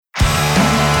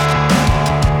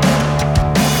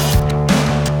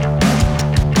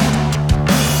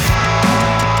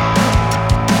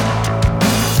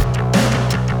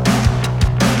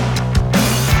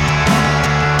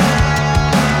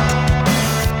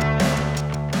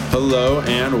Hello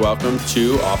and welcome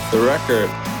to Off the Record.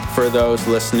 For those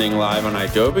listening live on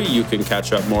Adobe, you can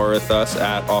catch up more with us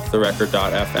at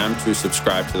offtherecord.fm to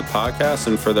subscribe to the podcast.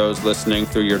 And for those listening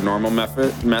through your normal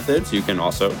methods, you can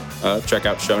also check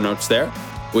out show notes there.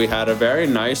 We had a very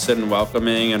nice and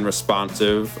welcoming and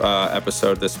responsive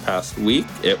episode this past week.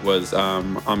 It was,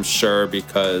 I'm sure,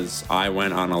 because I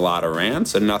went on a lot of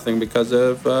rants and nothing because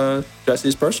of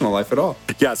Jesse's personal life at all.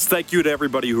 Yes, thank you to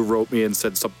everybody who wrote me and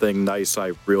said something nice.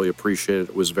 I really appreciate it.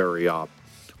 It was very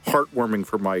heartwarming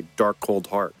for my dark, cold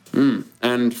heart.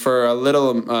 And for a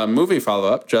little movie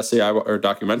follow-up, Jesse, or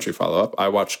documentary follow-up, I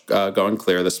watched Going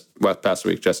Clear this past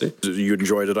week, Jesse. You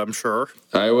enjoyed it, I'm sure.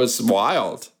 It was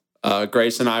wild.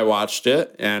 Grace and I watched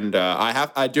it, and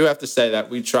I do have to say that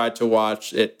we tried to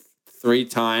watch it 3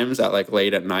 times at like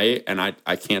late at night, and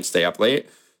I can't stay up late,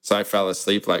 so I fell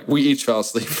asleep. Like we each fell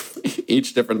asleep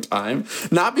each different time,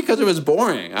 not because it was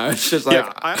boring. I was just like,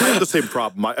 yeah, I have the same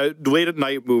problem. Late at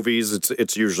night movies,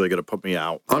 it's usually going to put me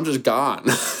out. I'm just gone.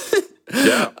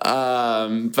 Yeah.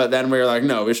 But then we were like,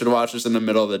 no, we should watch this in the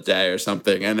middle of the day or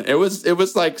something. And it was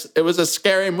a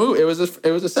scary movie. It was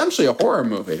essentially a horror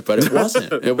movie, but it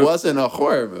wasn't. It wasn't a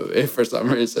horror movie for some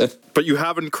reason. But you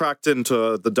haven't cracked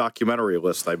into the documentary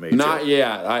list I made. Not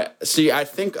yet. I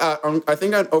think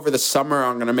over the summer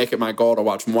I'm going to make it my goal to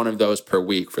watch one of those per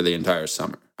week for the entire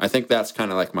summer. I think that's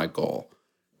kind of like my goal.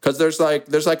 Because there's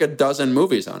like a dozen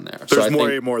movies on there. There's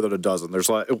way more than a dozen. There's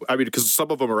because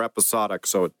some of them are episodic,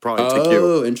 so it probably take you.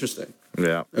 Oh, interesting.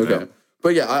 Yeah. Okay. Yeah. But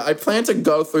yeah, I plan to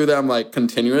go through them like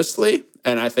continuously,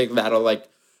 and I think that'll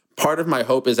part of my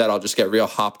hope is that I'll just get real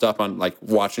hopped up on like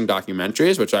watching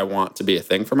documentaries, which I want to be a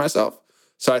thing for myself.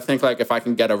 So I think like if I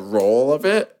can get a roll of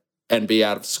it and be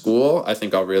out of school, I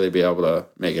think I'll really be able to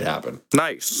make it happen.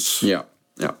 Nice. Yeah.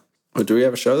 Yeah. Do we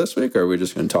have a show this week, or are we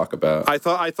just going to talk about? I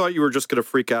thought you were just going to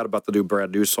freak out about the new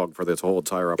Brand New song for this whole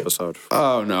entire episode.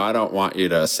 Oh no, I don't want you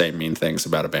to say mean things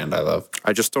about a band I love.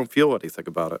 I just don't feel anything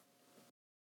about it.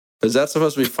 Is that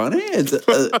supposed to be funny?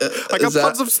 I got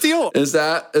Buds of Steel. Is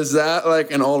that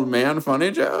like an old man funny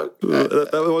joke?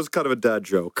 That was kind of a dad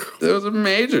joke. It was a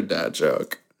major dad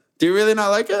joke. Do you really not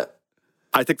like it?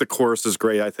 I think the chorus is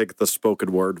great. I think the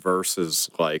spoken word verse is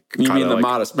like... You mean the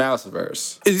Modest Mouse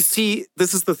verse? See,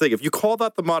 this is the thing. If you call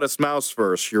that the Modest Mouse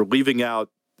verse, you're leaving out,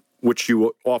 which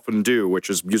you often do, which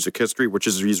is music history, which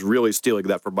is he's really stealing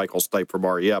that from Michael Stipe from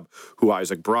R.E.M., who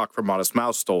Isaac Brock from Modest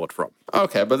Mouse stole it from.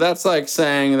 Okay, but that's like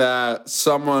saying that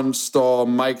someone stole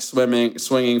Mike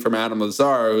swinging from Adam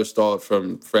Lazar, who stole it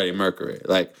from Freddie Mercury.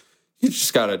 Like, you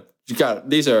just gotta...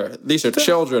 These are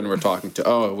children we're talking to.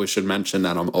 Oh, we should mention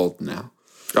that I'm old now.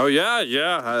 Oh, yeah,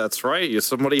 that's right.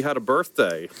 Somebody had a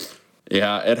birthday.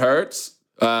 Yeah, it hurts.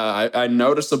 I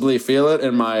noticeably feel it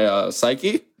in my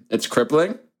psyche. It's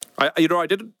crippling.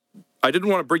 I didn't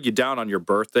want to bring you down on your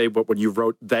birthday, but when you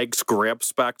wrote "Thanks,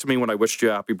 Gramps" back to me when I wished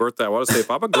you a happy birthday, I want to say if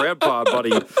I'm a grandpa,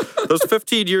 buddy, those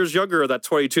 15 years younger, that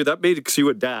 22, that makes you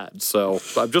a dad. So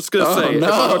I'm just gonna say, if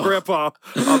I'm a grandpa,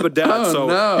 I'm a dad.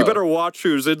 You better watch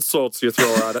whose insults you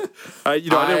throw at it. I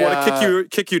didn't want to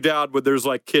kick you down when there's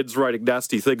like kids writing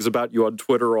nasty things about you on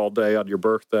Twitter all day on your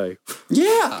birthday.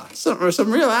 Yeah, some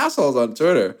real assholes on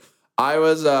Twitter. I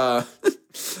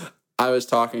was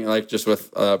talking like just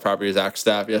with Property Zach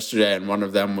staff yesterday, and one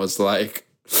of them was like,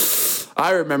 "I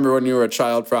remember when you were a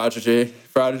child prodigy,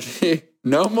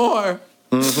 no more."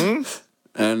 Mm-hmm.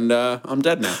 And I'm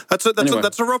dead now. That's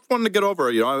a rough one to get over.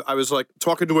 I was like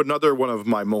talking to another one of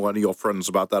my millennial friends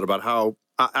about how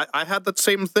I had that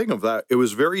same thing of that. It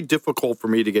was very difficult for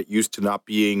me to get used to not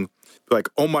being like,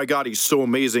 oh my God, he's so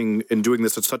amazing and doing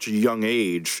this at such a young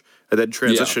age, and then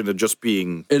transition to just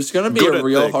being. It's going to be a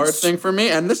real hard thing for me.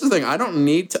 And this is the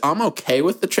thing, I'm okay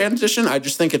with the transition. I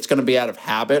just think it's going to be out of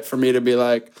habit for me to be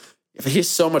like, if he's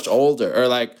so much older, or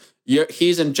like,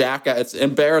 he's in Jackass. It's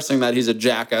embarrassing that he's a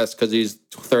jackass because he's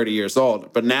 30 years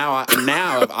old. But now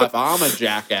if I'm a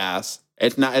jackass,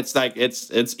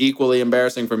 it's equally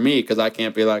embarrassing for me because I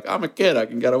can't be like, I'm a kid, I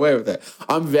can get away with it.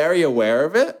 I'm very aware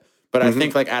of it, but I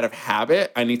think like out of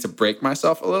habit, I need to break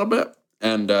myself a little bit,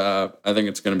 and I think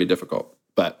it's going to be difficult.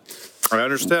 But I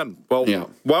understand. Well,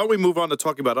 why don't we move on to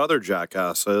talking about other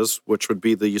jackasses, which would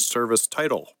be the service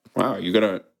title. Wow,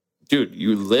 dude,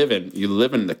 you live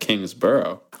in the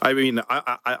Kingsborough. I mean,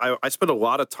 I spend a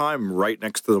lot of time right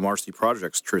next to the Marcy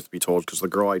Projects, truth be told, because the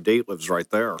girl I date lives right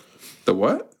there. The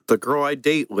what? The girl I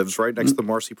date lives right next to the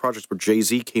Marcy Projects where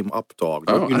Jay-Z came up, dog.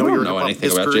 I don't know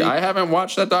anything about Jay. I haven't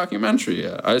watched that documentary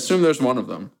yet. I assume there's one of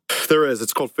them. There is.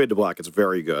 It's called Fade to Black. It's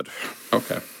very good.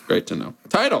 Okay, great to know.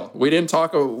 Title. We didn't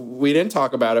talk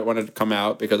about it when it come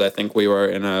out because I think we were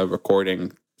in a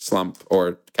recording slump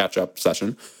or catch-up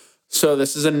session. So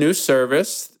this is a new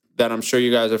service that I'm sure you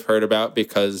guys have heard about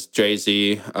because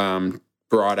Jay-Z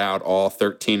brought out all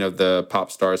 13 of the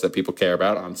pop stars that people care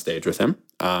about on stage with him,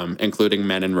 including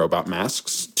men in robot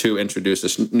masks, to introduce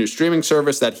this new streaming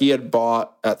service that he had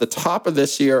bought at the top of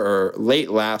this year or late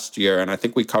last year. And I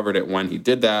think we covered it when he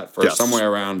did that for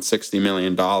somewhere around $60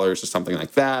 million or something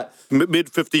like that. Mid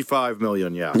 55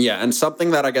 million, yeah. Yeah, and something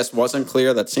that I guess wasn't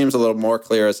clear that seems a little more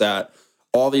clear is that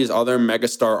all these other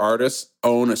megastar artists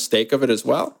own a stake of it as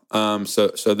well.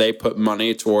 So they put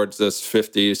money towards this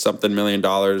 50-something million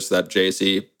dollars that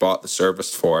Jay-Z bought the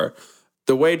service for.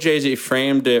 The way Jay-Z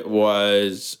framed it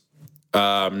was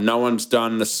no one's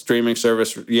done the streaming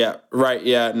service yet.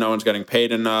 No one's getting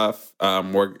paid enough.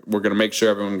 We're going to make sure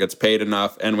everyone gets paid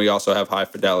enough. And we also have high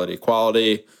fidelity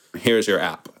quality. Here's your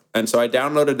app. And so I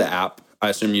downloaded the app. I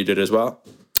assume you did as well.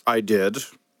 I did.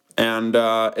 And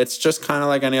it's just kind of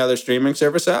like any other streaming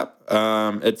service app.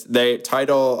 They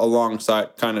title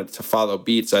alongside kind of to follow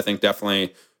beats. I think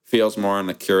definitely feels more on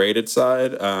the curated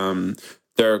side.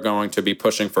 They're going to be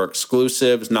pushing for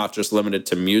exclusives, not just limited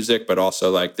to music, but also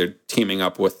like they're teaming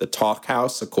up with the Talk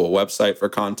House, a cool website for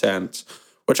content,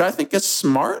 which I think is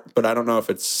smart, but I don't know if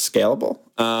it's scalable.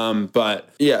 But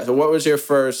yeah, so what was your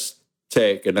first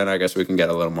take? And then I guess we can get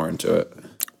a little more into it.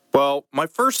 Well, my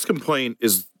first complaint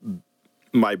is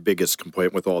my biggest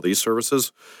complaint with all these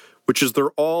services, which is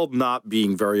they're all not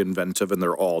being very inventive and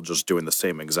they're all just doing the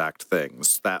same exact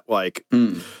things. That like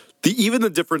even the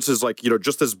difference is like,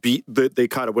 just as they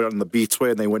kind of went on the Beats way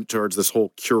and they went towards this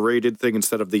whole curated thing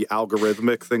instead of the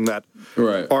algorithmic thing that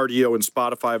RDO and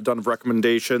Spotify have done of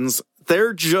recommendations.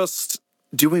 They're just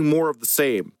doing more of the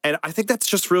same. And I think that's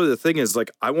just really the thing is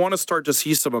like, I want to start to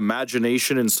see some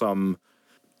imagination and some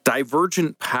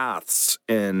divergent paths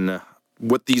in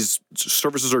what these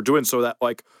services are doing so that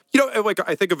like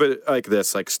I think of it like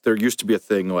this, like there used to be a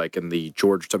thing like in the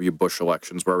George W. Bush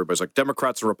elections where everybody's like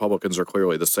Democrats and Republicans are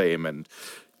clearly the same and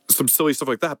some silly stuff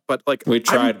like that. But like we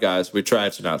tried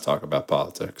to not talk about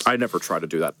politics. I never try to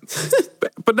do that.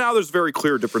 But now there's very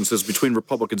clear differences between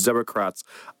Republicans, Democrats.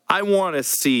 I want to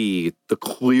see the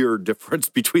clear difference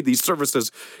between these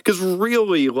services because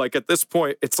really, like at this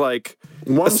point, it's like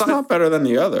one's not better than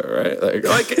the other, right?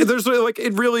 Like there's like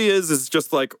it really is. It's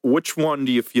just like which one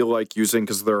do you feel like using?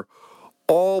 Because they're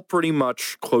all pretty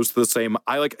much close to the same.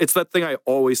 It's that thing I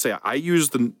always say. I use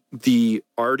the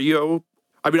RDO.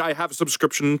 I mean, I have a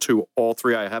subscription to all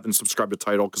three. I haven't subscribed to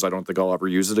Tidal because I don't think I'll ever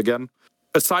use it again.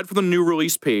 Aside from the new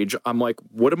release page, I'm like,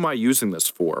 what am I using this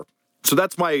for? So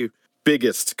that's my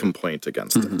biggest complaint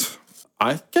against it.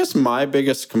 I guess my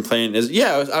biggest complaint is,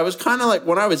 I was kind of like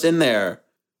when I was in there.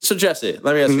 So Jesse,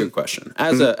 let me ask you a question.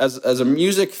 As a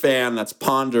music fan that's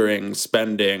pondering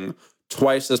spending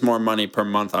twice as more money per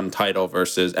month on Tidal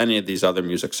versus any of these other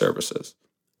music services,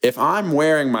 if I'm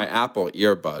wearing my Apple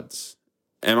earbuds,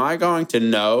 am I going to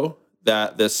know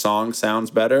that this song sounds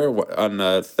better on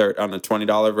the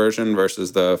 $20 version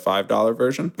versus the $5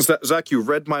 version? Zach, you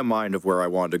read my mind of where I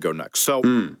wanted to go next. So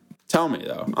tell me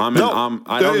though.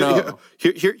 I don't know.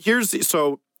 Here's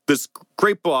this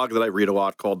great blog that I read a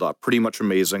lot called Pretty Much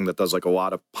Amazing that does like a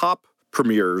lot of pop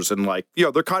premieres and like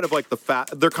they're kind of like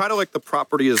the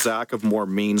property of Zach of more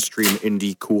mainstream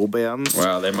indie cool bands.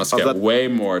 Wow, they must get way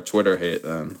more Twitter hate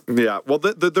then. Yeah, well,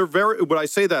 they're very. When I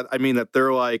say that, I mean that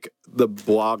they're like the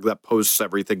blog that posts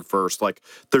everything first. Like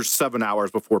there's 7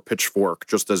 hours before Pitchfork,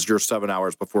 just as you're 7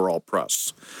 hours before All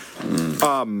Press.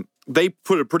 They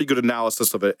put a pretty good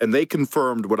analysis of it, and they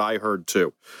confirmed what I heard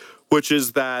too, which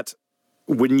is that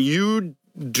when you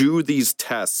do these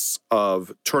tests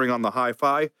of turning on the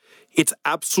hi-fi, it's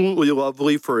absolutely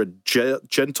lovely for a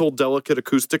gentle, delicate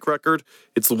acoustic record.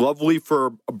 It's lovely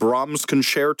for a Brahms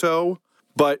concerto,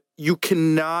 but you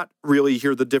cannot really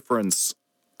hear the difference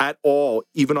at all,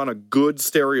 even on a good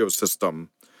stereo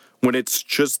system, when it's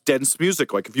just dense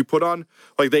music. Like if you put on,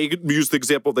 like they use the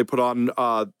example, they put on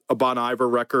a Bon Iver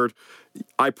record.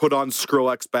 I put on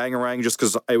Skrillex Bangarang just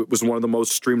because it was one of the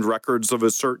most streamed records of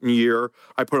a certain year.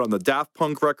 I put on the Daft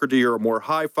Punk record a more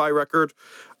hi-fi record.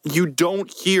 You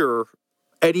don't hear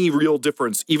any real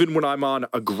difference. Even when I'm on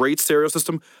a great stereo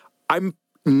system, I'm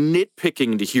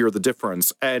nitpicking to hear the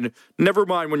difference. And never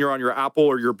mind when you're on your Apple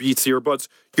or your Beats earbuds,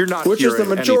 you're not Which hearing is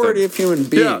the majority anything. of human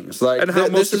beings. Yeah. Like and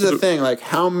this is the thing. Like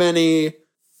how many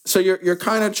So you're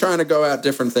kind of trying to go at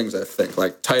different things, I think,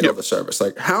 like title of the service.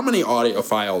 Like, how many audio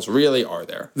files really are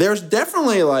there? There's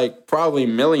definitely like probably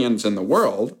millions in the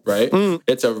world, right?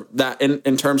 It's that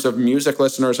in terms of music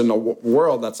listeners in the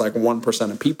world, that's like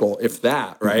 1% of people, if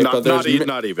that, right?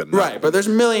 Not even. Right, but there's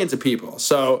millions of people.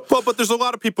 So but there's a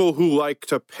lot of people who like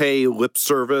to pay lip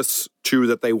service to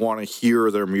that they want to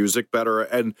hear their music better,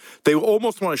 and they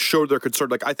almost want to show their concern.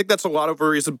 Like, I think that's a lot of the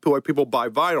reason why people buy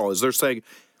vinyl is they're saying,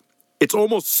 it's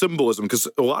almost symbolism, because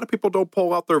a lot of people don't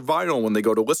pull out their vinyl when they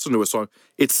go to listen to a song.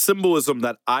 It's symbolism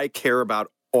that I care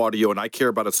about audio and I care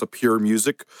about a pure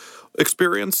music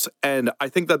experience. And I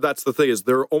think that that's the thing, is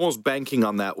they're almost banking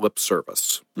on that lip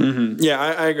service. Mm-hmm. Yeah,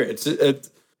 I agree.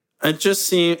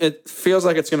 It feels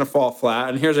like it's going to fall flat.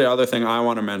 And here's the other thing I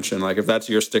want to mention. Like, if that's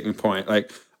your sticking point,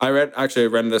 like I read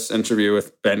this interview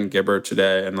with Ben Gibbard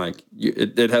today, and like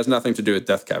it has nothing to do with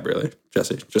Death Cab, really,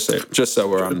 Jesse. Just so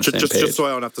we're on the same page. Just so I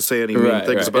don't have to say any mean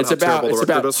things about how terrible the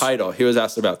record is. Tidal. He was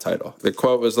asked about Tidal. The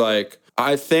quote was like,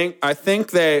 I think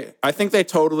they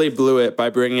totally blew it by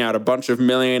bringing out a bunch of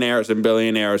millionaires and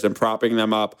billionaires and propping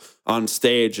them up on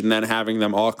stage and then having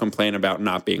them all complain about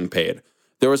not being paid.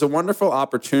 There was a wonderful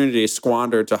opportunity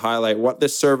squandered to highlight what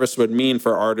this service would mean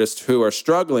for artists who are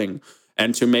struggling,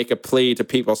 and to make a plea to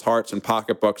people's hearts and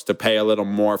pocketbooks to pay a little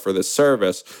more for this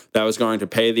service that was going to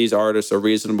pay these artists a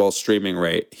reasonable streaming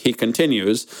rate. He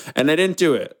continues, and they didn't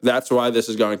do it. That's why this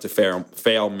is going to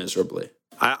fail miserably.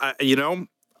 I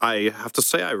have to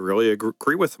say I really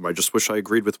agree with him. I just wish I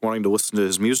agreed with wanting to listen to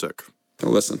his music.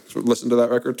 Listen to that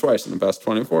record twice in the past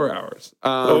 24 hours.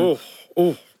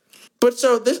 But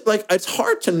so this, like, it's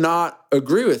hard to not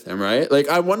agree with him, right? Like,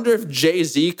 I wonder if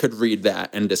Jay-Z could read that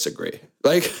and disagree.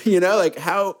 Like, you know, like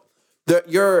how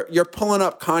you're pulling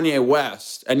up Kanye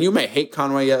West, and you may hate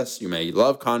Kanye West, you may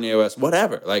love Kanye West,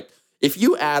 whatever. Like, if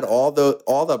you add all the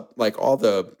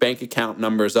bank account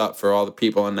numbers up for all the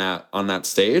people on that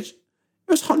stage, it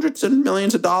was hundreds of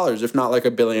millions of dollars, if not like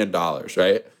 $1 billion,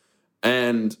 right?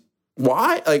 And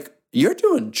why? Like, you're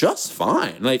doing just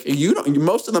fine. Like,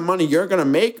 most of the money you're going to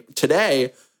make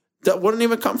today that wouldn't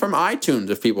even come from iTunes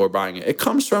if people were buying it. It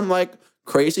comes from like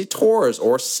crazy tours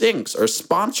or syncs or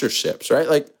sponsorships, right?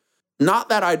 Like, not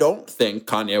that I don't think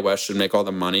Kanye West should make all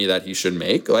the money that he should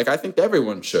make. Like, I think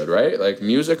everyone should, right? Like,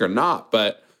 music or not.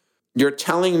 But you're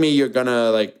telling me you're going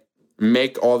to like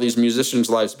make all these musicians'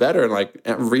 lives better. And like,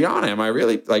 Rihanna, am I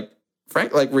really like,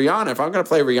 Frank, like Rihanna, if I'm going to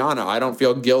play Rihanna, I don't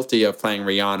feel guilty of playing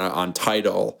Rihanna on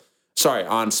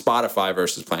Spotify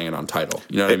versus playing it on Tidal.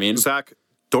 You know what I mean? Zach,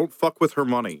 don't fuck with her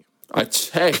money. I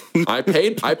paid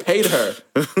her.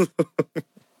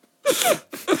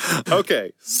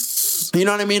 Okay. You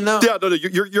know what I mean, though? Yeah, no,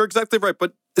 you're exactly right.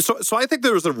 But so I think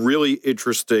there was a really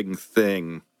interesting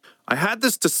thing. I had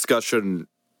this discussion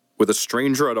with a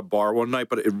stranger at a bar one night,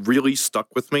 but it really stuck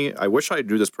with me. I wish I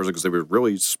knew this person because they were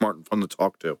really smart and fun to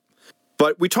talk to.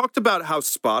 But we talked about how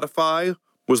Spotify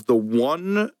was the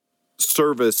one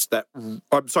service that,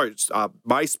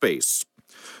 MySpace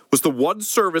was the one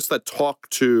service that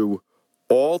talked to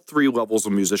all three levels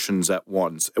of musicians at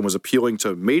once and was appealing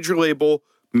to major label,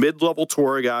 mid-level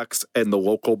touring acts, and the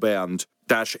local band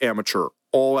 / amateur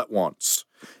all at once.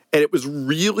 And it was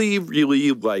really,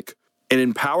 really like an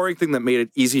empowering thing that made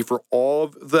it easy for all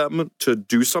of them to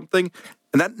do something.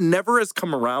 And that never has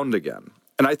come around again.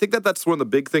 And I think that that's one of the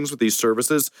big things with these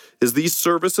services is these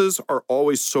services are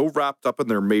always so wrapped up in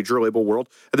their major label world.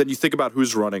 And then you think about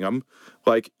who's running them.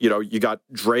 Like, you know, you got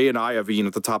Dre and Iovine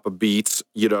at the top of Beats.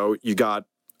 You know, you got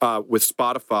with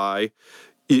Spotify,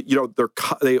 you know,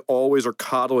 they always are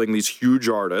coddling these huge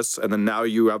artists. And then now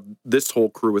you have this whole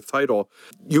crew with Tidal.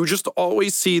 You just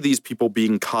always see these people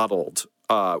being coddled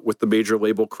with the major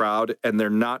label crowd. And they're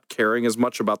not caring as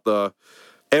much about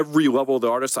every level of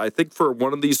the artist. I think for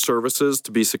one of these services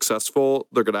to be successful,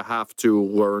 they're going to have to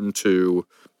learn to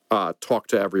talk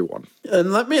to everyone.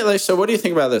 And so what do you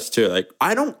think about this too? Like,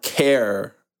 I don't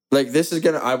care. Like,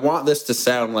 I want this to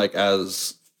sound like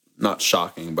as not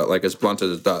shocking, but like as blunt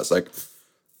as it does. Like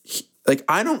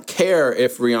I don't care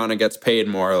if Rihanna gets paid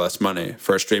more or less money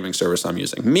for a streaming service I'm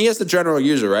using. Me as the general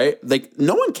user, right? Like,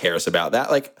 no one cares about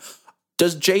that. Like,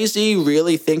 does Jay-Z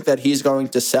really think that he's going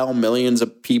to sell millions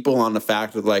of people on the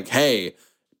fact of like, hey,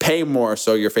 pay more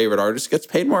so your favorite artist gets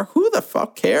paid more? Who the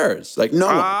fuck cares? Like, no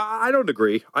one. I don't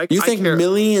agree. You think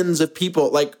millions of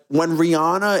people, like when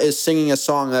Rihanna is singing a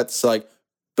song that's like,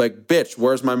 bitch,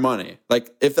 where's my money?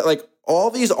 Like, if like all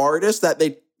these artists that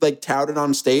they like touted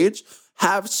on stage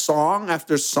have song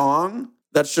after song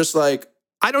that's just like,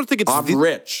 I don't think it's I'm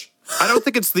rich. I don't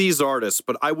think it's these artists,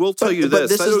 but I will tell you this. But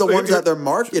this is the ones that they're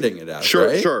marketing it as,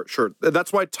 right? Sure.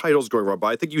 That's why Tidal's going wrong. But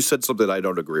I think you said something I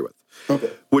don't agree with.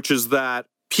 Okay. Which is that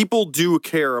people do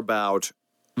care about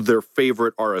their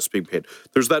favorite artists being paid.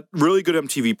 There's that really good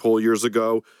MTV poll years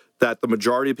ago that the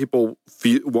majority of people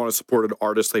want to support an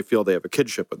artist they feel they have a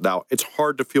kinship with. Now, it's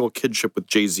hard to feel a kinship with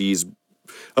Jay-Z's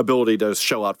ability to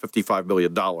shell out $55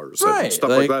 million and stuff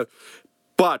like that.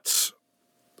 But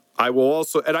I will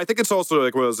also, and I think it's also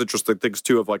like one of those interesting things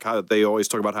too of like how they always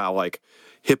talk about how like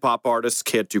hip hop artists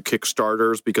can't do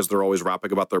Kickstarters because they're always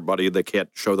rapping about their money. They can't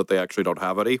show that they actually don't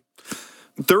have any.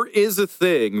 There is a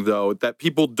thing, though, that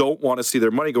people don't want to see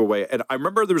their money go away. And I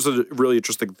remember there was a really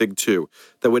interesting thing, too,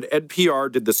 that when NPR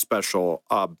did this special,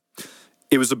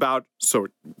 it was about, so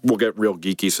we'll get real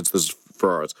geeky since this is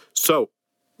for ours. So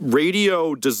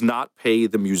radio does not pay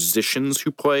the musicians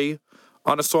who play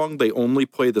on a song. They only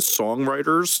play the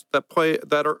songwriters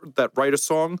that write a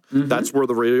song. Mm-hmm. That's where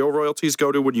the radio royalties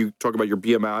go to when you talk about your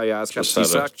BMI ask or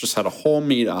CSAC. Just had a whole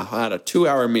meeting. I had a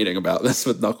 2-hour meeting about this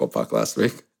with Knuckle Puck last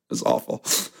week. It's awful.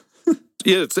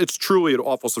 Yeah, it's truly an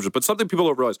awful subject, but something people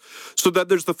don't realize. So that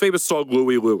there's the famous song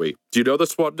Louie Louie. Do you know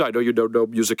this one? I know you don't know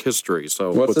music history.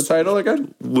 So what's the title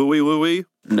again? Louie Louie.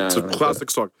 No, it's a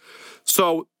classic song.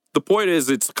 So the point is,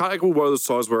 it's kind of like one of those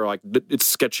songs where like it's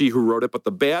sketchy who wrote it, but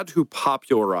the band who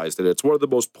popularized it, it's one of the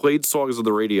most played songs on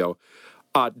the radio,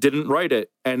 didn't write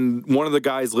it, and one of the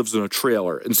guys lives in a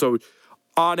trailer, and so.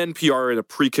 On NPR in a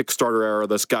pre-Kickstarter era,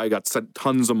 this guy got sent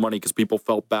tons of money because people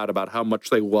felt bad about how much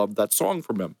they loved that song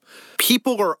from him.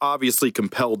 People are obviously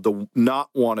compelled to not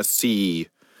want to see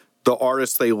the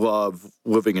artists they love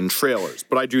living in trailers.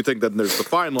 But I do think that there's the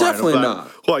fine line Definitely of that.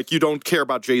 Not. Like, you don't care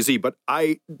about Jay-Z, but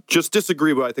I just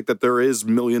disagree. But I think that there is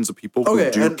millions of people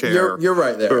who do care. You're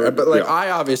right there. But, like, I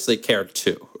obviously care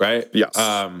too, right? Yes.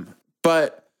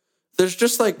 But there's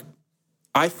just, like,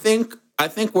 I think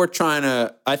we're trying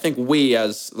to, I think we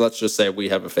as, let's just say we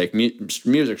have a fake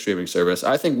music streaming service,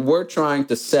 I think we're trying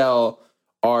to sell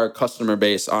our customer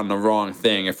base on the wrong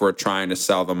thing if we're trying to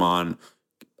sell them on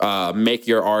make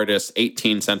your artist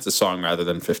 18 cents a song rather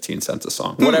than 15 cents a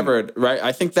song. Whatever, right?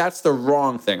 I think that's the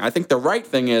wrong thing. I think the right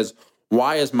thing is,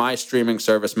 why is my streaming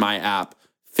service, my app,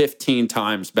 15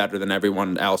 times better than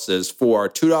everyone else's for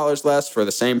 $2 less, for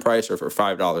the same price, or for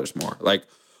 $5 more? Like,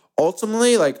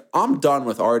 ultimately, like, I'm done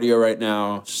with Rdio right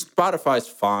now. Spotify's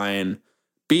fine.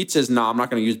 Beats is not. I'm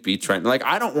not going to use Beats right now. Like,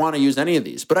 I don't want to use any of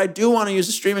these, but I do want to use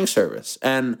a streaming service.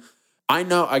 And I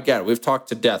know, again, we've talked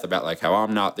to death about, like, how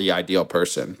I'm not the ideal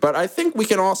person. But I think we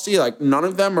can all see, like, none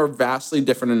of them are vastly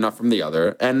different enough from the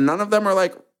other. And none of them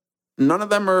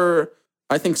are,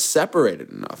 I think,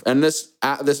 separated enough. And this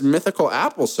mythical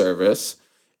Apple service,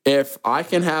 if I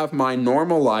can have my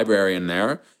normal library in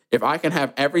there, if I can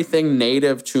have everything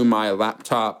native to my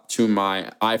laptop, to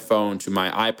my iPhone, to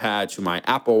my iPad, to my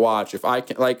Apple Watch, if I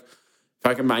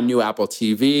can my new Apple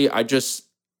TV,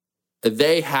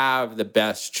 they have the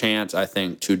best chance, I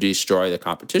think, to destroy the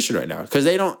competition right now. Because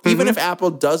they don't, even if Apple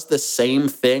does the same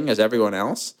thing as everyone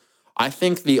else, I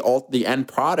think the end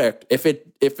product, if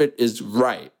it is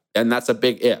right, and that's a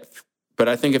big if, but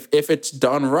I think if it's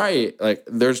done right, like,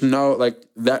 there's no, like,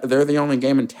 that they're the only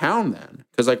game in town then.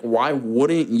 Because, like, why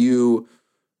wouldn't you?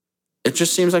 It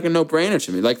just seems like a no-brainer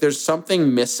to me. Like, there's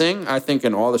something missing, I think,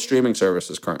 in all the streaming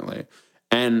services currently.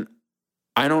 And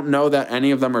I don't know that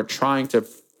any of them are trying to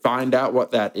find out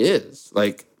what that is.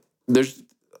 Like,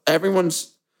 Spotify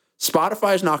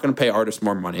is not going to pay artists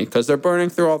more money because they're burning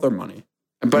through all their money.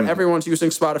 But everyone's using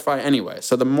Spotify anyway.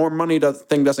 So the more money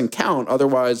thing doesn't count.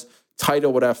 Otherwise,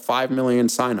 Tidal would have 5 million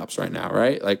signups right now,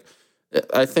 right? Like,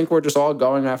 I think we're just all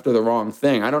going after the wrong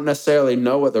thing. I don't necessarily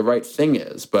know what the right thing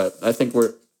is, but I think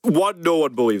no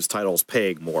one believes Tidal's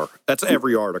paying more. That's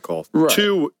every article. Right.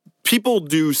 2, people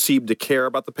do seem to care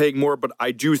about the paying more, but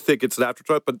I do think it's an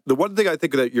afterthought. But the one thing I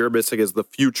think that you're missing is the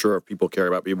future of people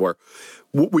caring about me more.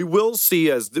 What we will see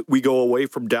as we go away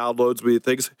from downloads,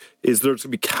 things, is there's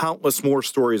going to be countless more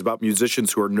stories about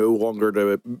musicians who are no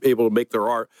longer able to make their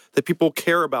art that people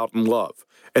care about and love.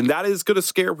 And that is going to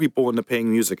scare people into paying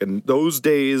music. And those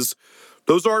days,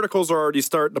 those articles are already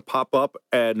starting to pop up,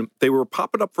 and they were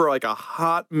popping up for like a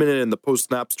hot minute in the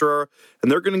post-Napster era, and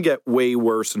they're going to get way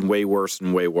worse and way worse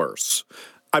and way worse.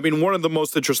 I mean, one of the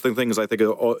most interesting things I think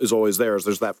is always there's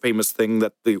that famous thing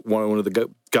that one of the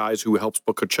guys who helps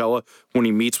book Coachella, when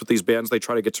he meets with these bands, they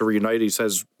try to get to reunite. He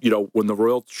says, when the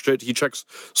royalty checks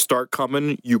start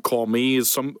coming, you call me,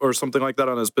 or something like that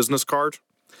on his business card.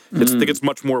 I think it's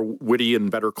much more witty and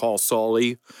Better Call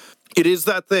Saul-y. It is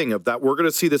that thing of that we're going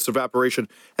to see this evaporation,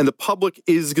 and the public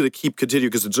is going to keep continuing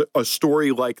because it's a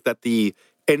story like that the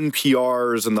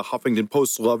NPRs and the Huffington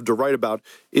Post love to write about,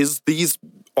 is these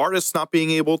artists not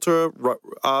being able to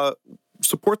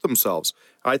support themselves.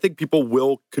 I think people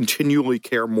will continually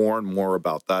care more and more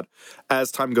about that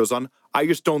as time goes on. I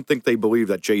just don't think they believe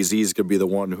that Jay-Z is going to be the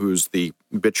one who's the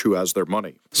bitch who has their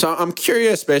money. So I'm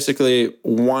curious, basically,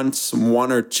 once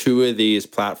one or two of these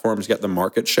platforms get the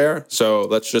market share, so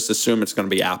let's just assume it's going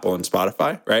to be Apple and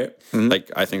Spotify, right?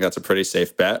 Like, I think that's a pretty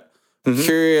safe bet.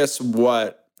 Curious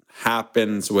what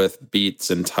happens with Beats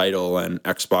and Tidal and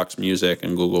Xbox Music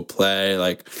and Google Play.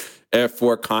 Like, if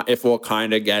we'll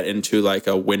kind of get into like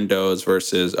a Windows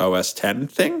versus OS 10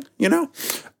 thing, you know,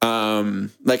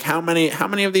 like how many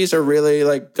of these are really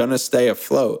like gonna stay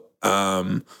afloat?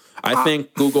 I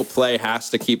think Google Play has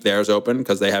to keep theirs open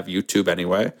because they have YouTube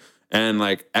anyway, and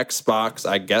like Xbox,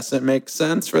 I guess it makes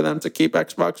sense for them to keep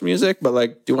Xbox Music, but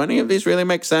like, do any of these really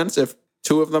make sense if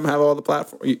two of them have all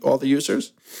the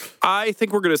users? I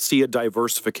think we're going to see a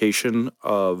diversification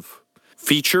of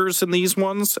features in these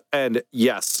ones, and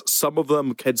yes, some of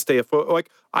them can stay afloat. Like,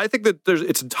 I think that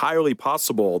it's entirely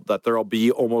possible that there'll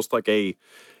be almost like a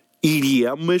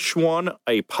EDM-ish one,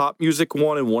 a pop music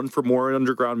one, and one for more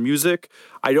underground music.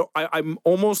 I'm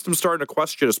starting to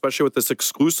question, especially with this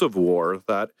exclusive war,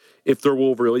 that if there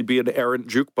will really be an errant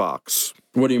jukebox.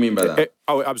 What do you mean by that?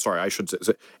 I'm sorry, I should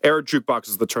say errant jukebox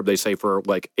is the term they say for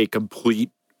like a complete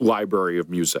library of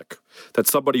music.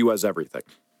 That's somebody who has everything.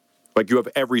 Like, you have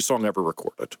every song ever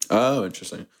recorded. Oh,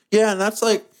 interesting. Yeah, and that's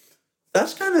kind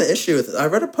of the issue with it. I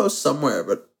read a post somewhere,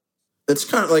 but it's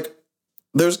kind of like,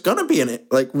 there's going to be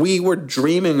we were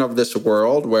dreaming of this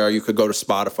world where you could go to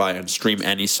Spotify and stream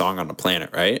any song on the planet,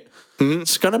 right?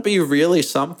 It's going to be really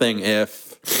something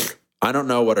if, I don't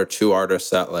know what are two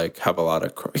artists that like have a lot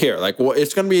of,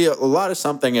 it's going to be a lot of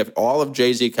something if all of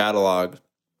Jay-Z catalog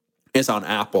is on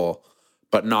Apple,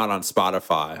 but not on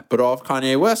Spotify. But all of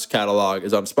Kanye West's catalog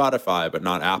is on Spotify, but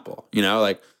not Apple. You know,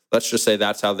 like, let's just say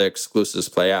that's how the exclusives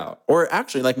play out. Or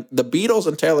actually, like, the Beatles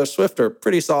and Taylor Swift are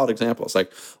pretty solid examples.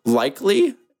 Like,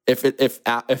 likely, if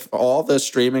all the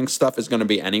streaming stuff is going to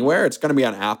be anywhere, it's going to be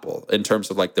on Apple in terms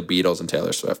of, like, the Beatles and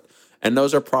Taylor Swift. And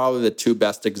those are probably the two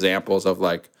best examples of,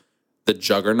 like, the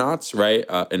juggernauts, right?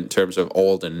 In terms of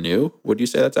old and new. Would you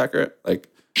say that's accurate? Like,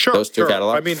 sure, those two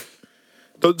catalogs? I mean,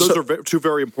 those are two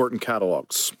very important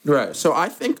catalogs. Right. So I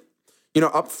think,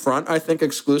 up front, I think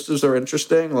exclusives are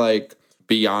interesting. Like,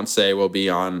 Beyonce will be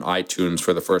on iTunes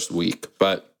for the first week.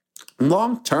 But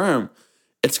long term,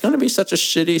 it's going to be such a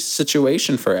shitty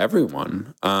situation for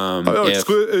everyone.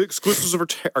 Exclusives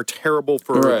are terrible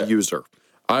for a user.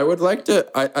 I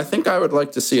think I would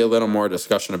like to see a little more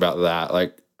discussion about that,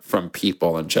 like, from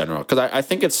people in general. Because I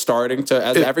think it's starting to,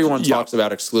 as everyone talks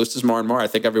about exclusives more and more, I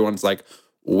think everyone's like,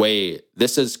 wait,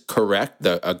 this is correct,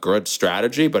 a good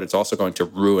strategy, but it's also going to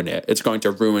ruin it. It's going to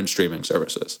ruin streaming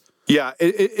services. Yeah,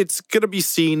 it's going to be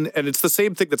seen, and it's the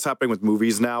same thing that's happening with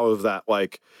movies now, of that,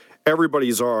 like,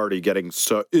 everybody's already getting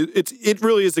so... It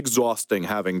really is exhausting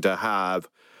having to have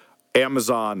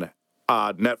Amazon,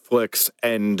 Netflix,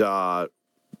 and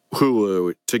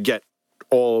Hulu to get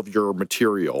all of your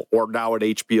material, or now at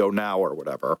HBO Now or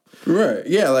whatever. Right.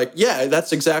 Yeah,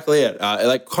 that's exactly it.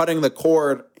 Like, cutting the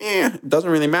cord, it doesn't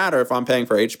really matter if I'm paying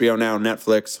for HBO Now,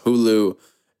 Netflix, Hulu,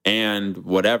 and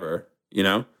whatever, you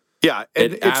know? Yeah.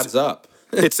 It adds up.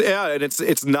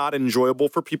 It's not enjoyable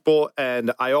for people,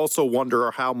 and I also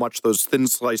wonder how much those thin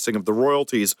slicing of the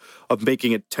royalties of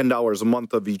making it $10 a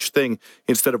month of each thing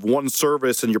instead of one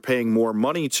service, and you're paying more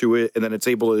money to it, and then it's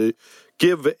able to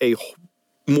give a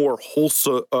more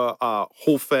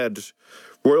whole-fed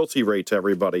royalty rate to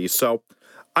everybody. So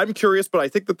I'm curious, but I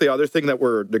think that the other thing that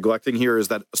we're neglecting here is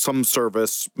that some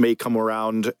service may come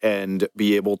around and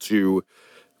be able to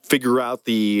figure out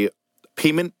the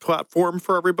payment platform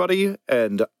for everybody,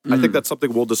 and I think that's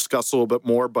something we'll discuss a little bit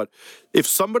more. But if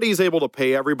somebody's able to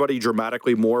pay everybody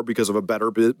dramatically more because of a better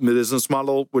business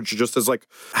model, which just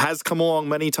has come along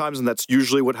many times, and that's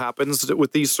usually what happens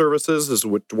with these services, is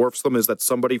what dwarfs them, is that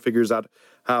somebody figures out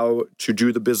how to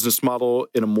do the business model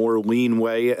in a more lean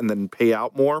way and then pay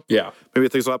out more. Yeah. Maybe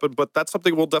things will happen, but that's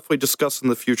something we'll definitely discuss in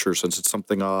the future, since it's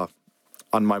something on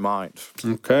my mind.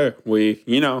 Okay.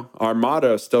 Our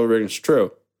motto still rings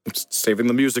true. It's saving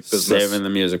the music business. Saving the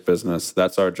music business.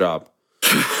 That's our job.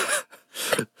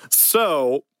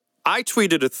 So I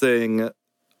tweeted a thing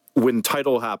when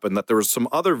Tidal happened that there was some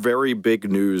other very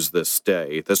big news this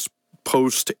day, this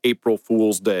post-April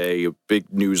Fool's Day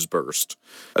big news burst.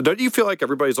 Don't you feel like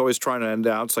everybody's always trying to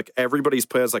announce, like, everybody's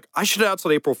plans, like, I should announce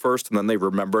on April 1st, and then they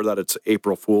remember that it's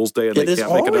April Fool's Day and they can't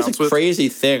make announcements? It is always a crazy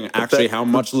thing, actually, how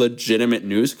much legitimate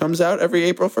news comes out every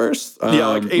April 1st. Yeah,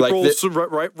 like April's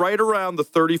right around the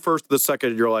 31st of the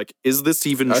 2nd, you're like, is this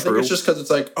even true? I think it's just because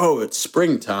it's like, oh, it's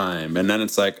springtime. And then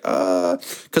it's like,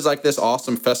 because like this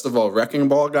awesome festival Wrecking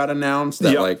Ball got announced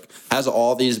that like has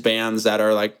all these bands that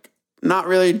are like not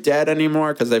really dead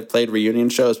anymore because they've played reunion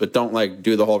shows, but don't like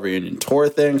do the whole reunion tour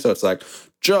thing. So it's like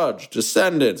Judge,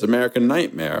 Descendants, American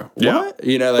Nightmare. What?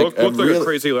 You know, like looks like a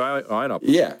crazy lineup.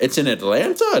 Yeah, it's in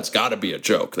Atlanta. It's got to be a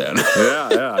joke then.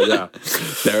 Yeah.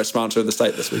 They're a sponsor of the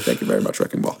site this week. Thank you very much,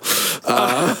 Wrecking Ball.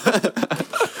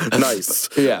 Nice.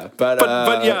 Yeah,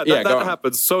 but yeah, that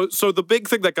happens. So the big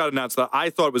thing that got announced that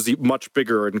I thought was much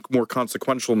bigger and more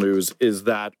consequential news is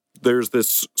that there's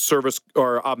this service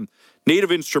or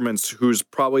Native Instruments, who's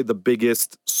probably the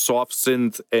biggest soft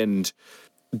synth and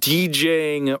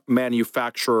DJing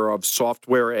manufacturer of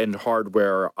software and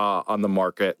hardware on the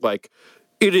market. Like,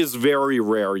 it is very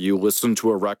rare you listen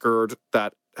to a record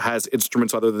that has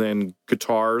instruments other than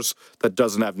guitars that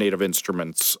doesn't have Native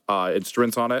Instruments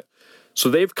on it. So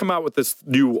they've come out with this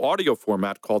new audio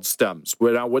format called Stems.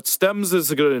 Now, what Stems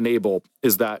is going to enable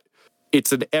is that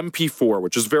it's an MP4,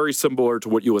 which is very similar to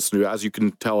what you listen to. As you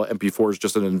can tell, MP4 is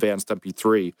just an advanced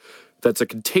MP3. That's a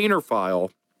container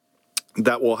file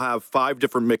that will have 5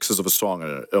 different mixes of a song in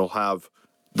it. It'll have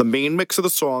the main mix of the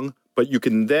song, but you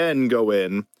can then go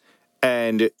in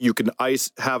and you can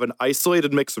have an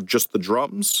isolated mix of just the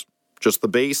drums, just the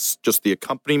bass, just the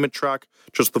accompaniment track,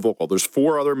 just the vocal. There's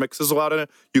 4 other mixes allowed in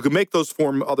it. You can make those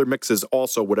 4 other mixes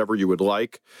also whatever you would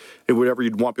like and whatever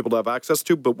you'd want people to have access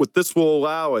to. But what this will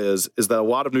allow is that a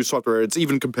lot of new software, it's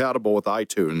even compatible with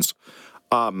iTunes.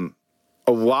 A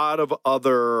lot of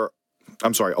other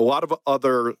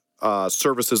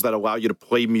services that allow you to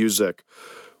play music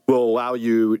will allow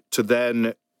you to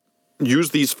then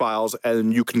use these files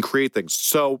and you can create things.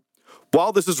 So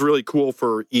while this is really cool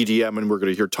for EDM and we're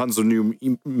going to hear tons of new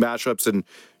mashups and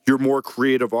you're more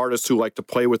creative artists who like to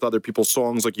play with other people's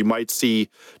songs, like you might see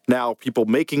now people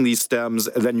making these stems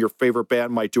and then your favorite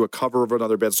band might do a cover of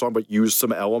another band's song but use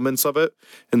some elements of it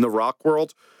in the rock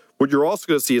world. What you're also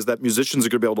going to see is that musicians are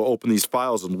going to be able to open these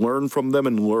files and learn from them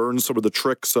and learn some of the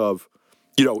tricks of,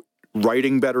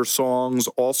 writing better songs,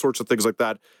 all sorts of things like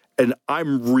that. And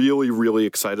I'm really, really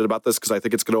excited about this because I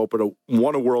think it's going to open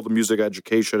a world of music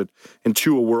education and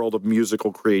 2, a world of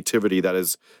musical creativity that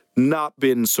has not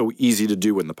been so easy to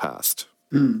do in the past.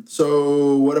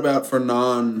 So what about for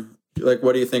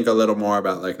what do you think a little more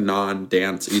about like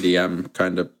non-dance EDM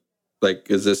kind of, like,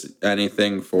 is this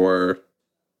anything for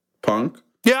punk?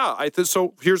 Yeah,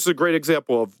 so. Here's a great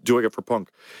example of doing it for punk.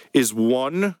 Is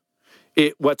one,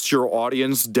 it lets your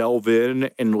audience delve in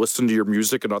and listen to your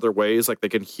music in other ways. Like, they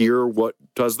can hear what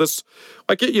does this.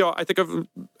 Like, I think of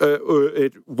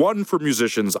it. One, for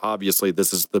musicians, obviously,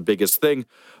 this is the biggest thing.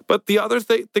 But the other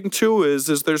thing too is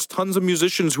there's tons of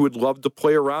musicians who would love to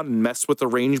play around and mess with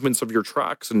arrangements of your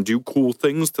tracks and do cool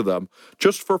things to them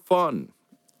just for fun.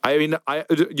 I mean, I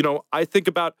think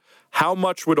about how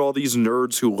much would all these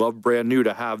nerds who love Brand New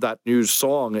to have that new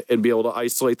song and be able to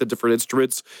isolate the different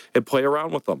instruments and play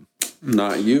around with them.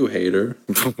 Not you, hater.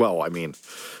 Well, I mean,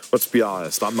 let's be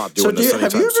honest. I'm not doing this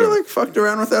anytime soon. Have you ever fucked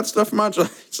around with that stuff much?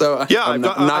 So yeah,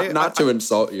 not to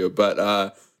insult you,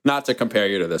 but not to compare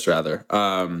you to this, rather.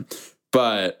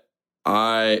 But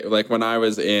I when I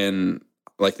was in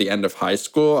the end of high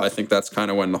school, I think that's kind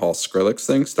of when the whole Skrillex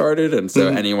thing started, and so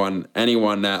anyone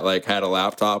that had a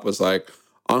laptop was like,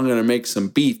 I'm gonna make some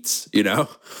beats,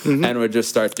 and would just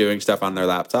start doing stuff on their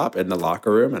laptop in the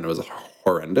locker room, and it was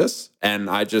horrendous.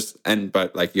 And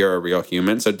but you're a real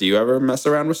human, so do you ever mess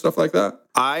around with stuff like that?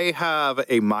 I have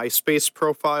a MySpace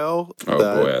profile. Oh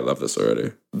boy, I love this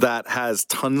already. That has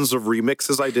tons of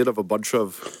remixes I did of a bunch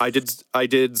of. I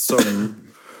did some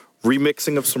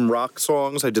remixing of some rock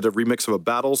songs. I did a remix of a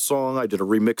battle song. I did a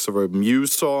remix of a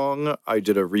Muse song. I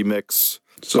did a remix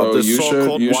of this song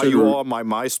called Why You All on My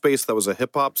MySpace. That was a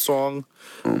hip hop song.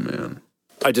 Oh man.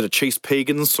 I did a Chase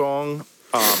Pagan song.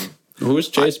 Who's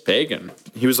Chase Pagan?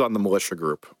 He was on the Militia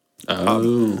Group.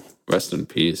 Oh, rest in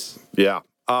peace. Yeah.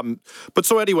 But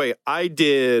so anyway, I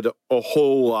did a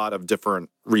whole lot of different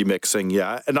remixing,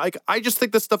 yeah. And I just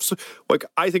think this stuff's,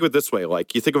 I think of it this way,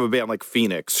 you think of a band like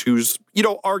Phoenix, who's,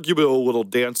 arguably a little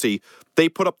dancey. They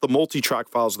put up the multi-track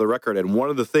files of the record, and one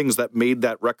of the things that made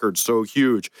that record so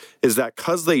huge is that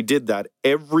because they did that,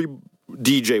 every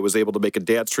DJ was able to make a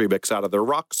dance remix out of their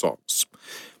rock songs.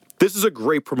 This is a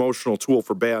great promotional tool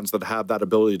for bands that have that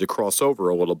ability to cross over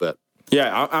a little bit.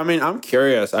 Yeah, I mean, I'm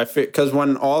curious. Because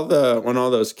when all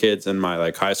those kids in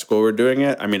my high school were doing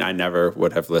it, I mean, I never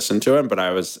would have listened to it, but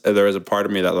there was a part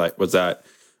of me that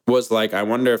was I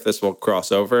wonder if this will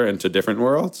cross over into different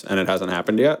worlds, and it hasn't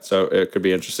happened yet. So it could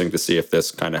be interesting to see if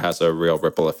this kind of has a real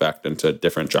ripple effect into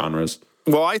different genres.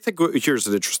 Well, I think here's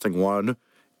an interesting one: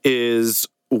 is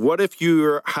what if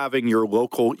you're having your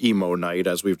local emo night,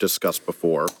 as we've discussed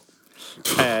before,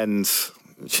 and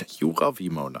you love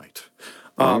emo night.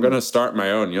 I'm going to start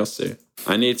my own. You'll see.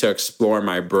 I need to explore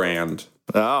my brand.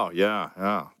 Oh,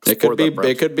 yeah. It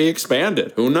could be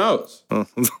expanded. Who knows?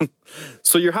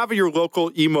 So you're having your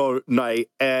local emo night,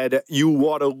 and you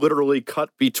want to literally cut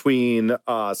between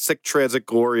Sick Transit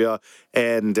Gloria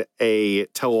and a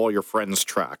Tell All Your Friends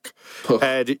track.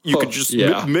 And you could just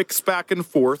mix back and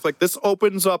forth. Like, this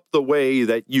opens up the way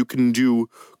that you can do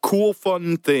cool,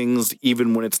 fun things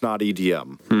even when it's not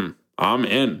EDM. I'm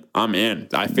in.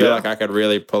 I feel like I could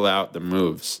really pull out the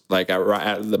moves. Like at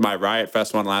my Riot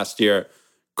Fest one last year,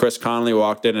 Chris Conley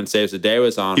walked in and Saves the Day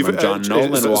was on. When John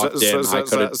Nolan walked in,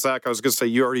 Zach, I was going to say,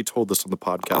 you already told this on the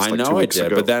podcast. I know I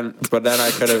did, but then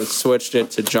I could have switched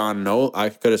it to John Nolan. I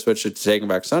could have switched it to Taking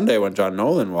Back Sunday when John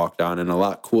Nolan walked on in a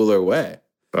lot cooler way.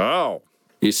 Oh,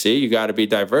 you see, you got to be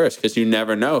diverse because you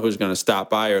never know who's going to stop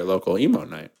by your local emo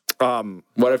night.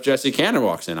 What if Jesse Cannon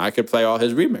walks in? I could play all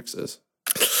his remixes.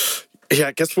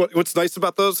 Yeah, guess what? What's nice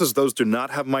about those is those do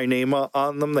not have my name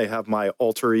on them. They have my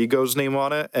alter ego's name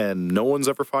on it, and no one's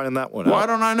ever finding that one out. Why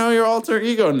don't I know your alter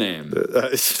ego name?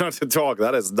 Dog,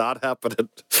 that is not happening.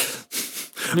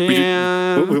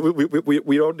 Man.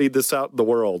 We don't need this out in the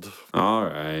world. All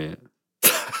right.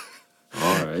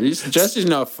 Jesse's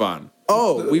no fun.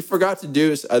 Oh, we forgot to do,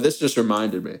 this just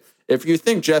reminded me. If you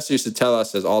think Jesse should tell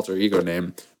us his alter ego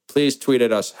name, please tweet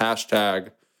at us,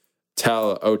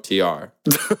 #TellOTR.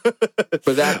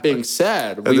 But that being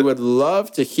said, we would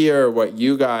love to hear what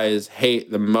you guys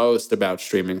hate the most about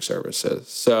streaming services.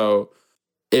 So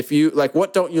if you like,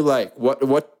 what don't you like? What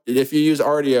if you use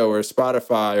Rdio or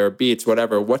Spotify or Beats,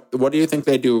 whatever, what do you think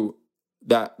they do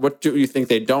what do you think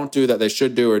they don't do that they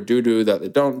should do, or do that they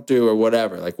don't do, or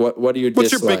whatever? Like what do you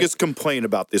dislike? What's your biggest complaint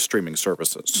about these streaming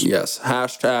services? Yes.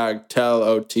 #TellOTR,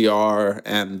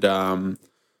 and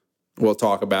we'll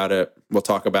talk about it. We'll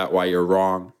talk about why you're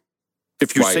wrong.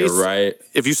 You're right.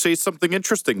 If you say something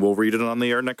interesting, we'll read it on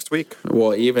the air next week.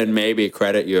 We'll even maybe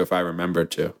credit you if I remember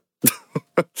to.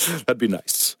 That'd be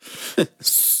nice.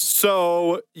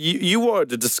 So you wanted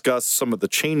to discuss some of the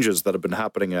changes that have been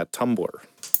happening at Tumblr.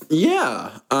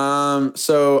 Yeah.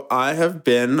 So I have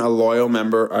been a loyal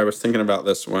member. I was thinking about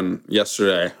this one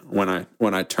yesterday when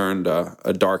I turned a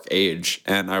dark age,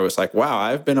 and I was like, wow,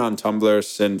 I've been on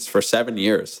Tumblr for 7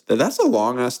 years. That's a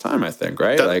long ass time, I think,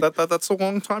 right? That's a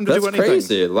long time to do anything. That's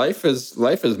crazy. Life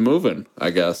is moving, I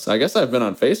guess. I guess I've been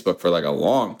on Facebook for like a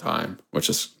long time, which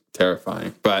is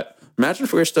terrifying. But imagine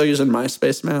if we were still using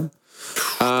MySpace, man.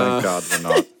 Thank God we're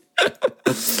not.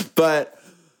 But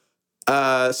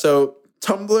so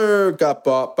Tumblr got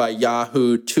bought by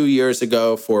Yahoo 2 years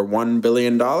ago for $1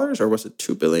 billion, or was it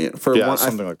 $2 billion?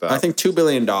 Something like that. I think $2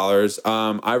 billion.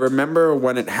 I remember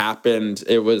when it happened,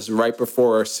 it was right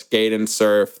before Skate and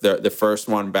Surf, the first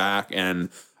one back, and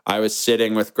I was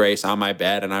sitting with Grace on my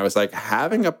bed, and I was like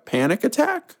having a panic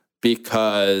attack.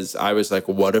 Because I was like,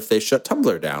 what if they shut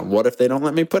Tumblr down? What if they don't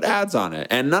let me put ads on it?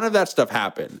 And none of that stuff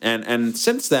happened. And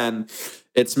since then,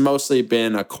 it's mostly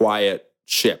been a quiet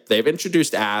ship. They've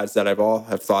introduced ads that have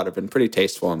thought have been pretty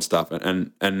tasteful and stuff,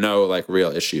 and no like real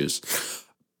issues.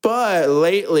 But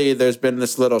lately, there's been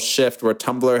this little shift where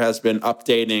Tumblr has been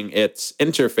updating its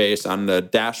interface on the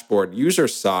dashboard user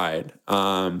side.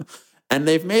 And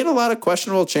they've made a lot of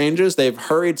questionable changes. They've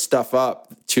hurried stuff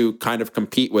up to kind of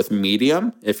compete with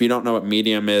Medium. If you don't know what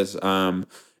Medium is,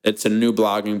 it's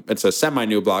a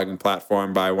semi-new blogging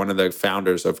platform by one of the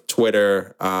founders of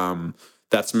Twitter.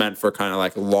 That's meant for kind of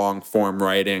like long form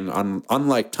writing,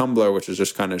 unlike Tumblr, which is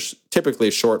just kind of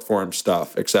typically short form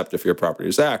stuff, except if you're property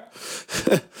Zach.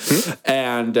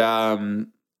 And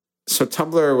so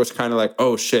Tumblr was kind of like,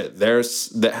 oh shit, their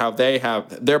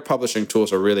publishing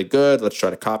tools are really good. Let's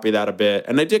try to copy that a bit.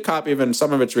 And they did copy even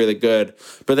some of it's really good,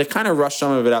 but they kind of rushed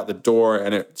some of it out the door,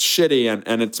 and it's shitty,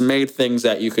 and it's made things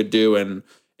that you could do in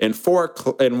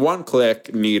 1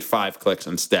 click need 5 clicks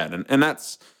instead. And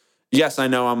that's, yes, I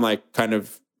know I'm like kind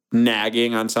of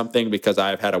nagging on something because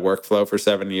I've had a workflow for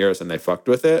 7 years and they fucked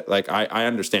with it. Like I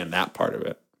understand that part of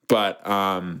it, but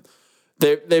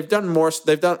they've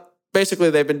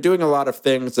been doing a lot of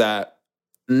things that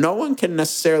no one can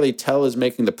necessarily tell is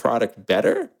making the product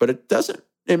better, but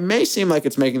it may seem like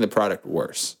it's making the product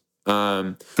worse.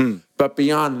 But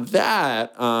beyond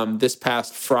that, this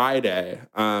past Friday,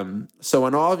 so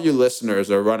when all of you listeners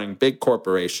are running big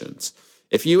corporations,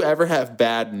 if you ever have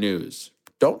bad news,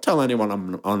 don't tell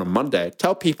anyone on a Monday.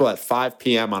 Tell people at 5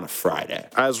 p.m. on a Friday.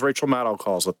 As Rachel Maddow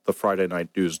calls it, the Friday night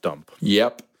news dump.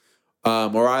 Yep.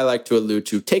 Or I like to allude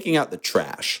to taking out the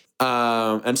trash.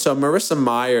 And so Marissa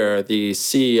Mayer, the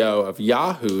CEO of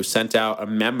Yahoo, sent out a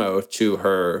memo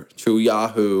to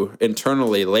Yahoo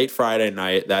internally late Friday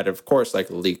night that, of course,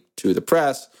 like leaked to the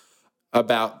press,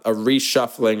 about a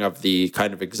reshuffling of the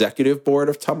kind of executive board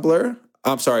of Tumblr.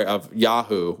 Of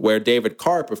Yahoo, where David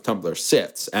Karp of Tumblr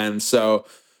sits. And so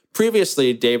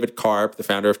previously, David Karp, the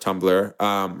founder of Tumblr,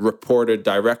 reported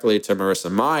directly to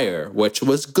Marissa Mayer, which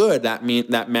was good.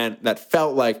 That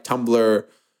felt like Tumblr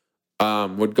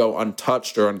would go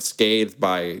untouched or unscathed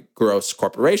by gross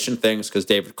corporation things, because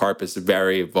David Karp is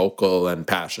very vocal and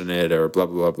passionate, or blah,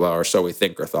 blah, blah, blah, or so we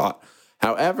think or thought.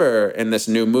 However, in this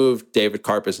new move, David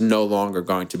Karp is no longer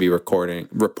going to be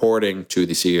reporting to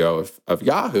the CEO of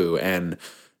Yahoo, and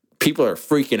people are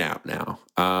freaking out now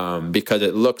because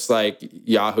it looks like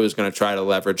Yahoo is going to try to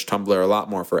leverage Tumblr a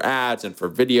lot more for ads and for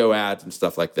video ads and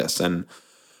stuff like this. And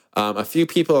a few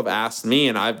people have asked me,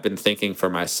 and I've been thinking for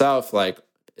myself, like,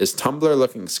 is Tumblr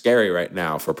looking scary right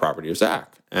now for Property of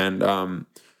Zach? And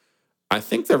I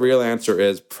think the real answer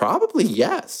is probably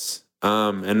yes.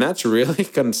 And that's really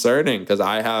concerning, because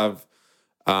I have,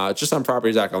 just on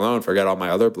Property Zach alone, forget all my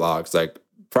other blogs, like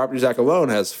Property Zach alone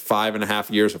has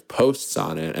 5.5 years of posts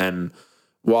on it. And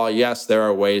while, yes, there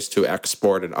are ways to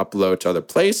export and upload to other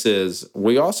places,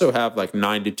 we also have like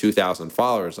 92,000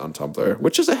 followers on Tumblr,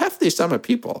 which is a hefty sum of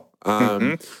people.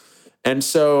 And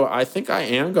so I think I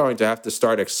am going to have to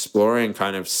start exploring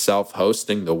kind of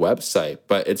self-hosting the website,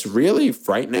 but it's really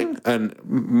frightening and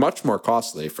much more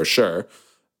costly for sure.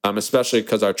 Especially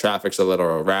because our traffic's a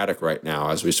little erratic right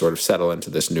now as we sort of settle into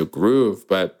this new groove.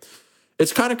 But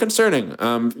it's kind of concerning.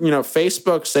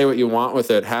 Facebook, say what you want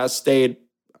with it, has stayed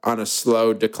on a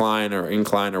slow decline or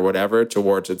incline or whatever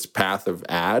towards its path of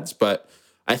ads. But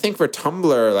I think for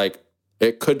Tumblr, like,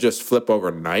 it could just flip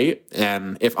overnight.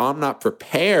 And if I'm not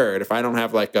prepared, if I don't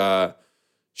have like a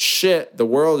shit, the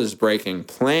world is breaking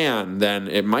plan, then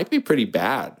it might be pretty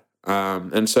bad.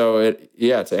 And so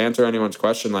to answer anyone's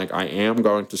question, like, I am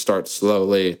going to start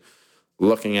slowly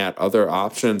looking at other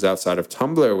options outside of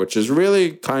Tumblr, which is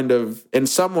really kind of, in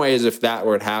some ways, if that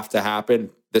were to have to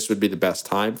happen, this would be the best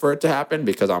time for it to happen,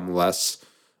 because I'm less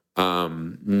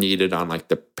needed on like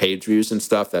the page views and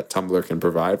stuff that Tumblr can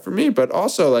provide for me, but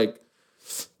also like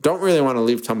don't really want to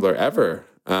leave Tumblr ever.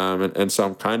 And so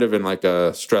I'm kind of in like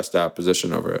a stressed out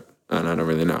position over it, and I don't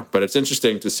really know, but it's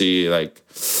interesting to see like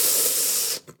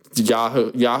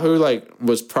Yahoo like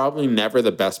was probably never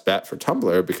the best bet for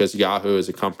Tumblr, because Yahoo is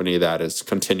a company that is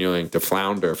continuing to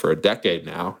flounder for a decade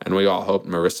now, and we all hoped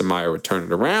Marissa Mayer would turn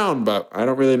it around, but I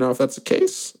don't really know if that's the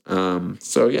case.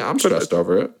 So yeah, I'm stressed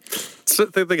over it. So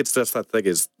I think it's just that thing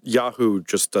is Yahoo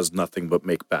just does nothing but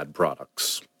make bad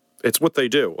products. It's what they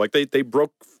do. Like they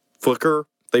broke Flickr.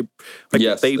 They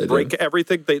break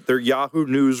everything. Their Yahoo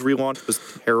News relaunch was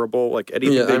terrible. Like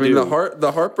anything. Yeah, I mean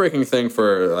the heartbreaking thing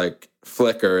for like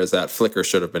Flickr is that Flickr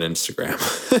should have been Instagram,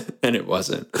 and it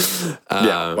wasn't.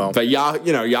 But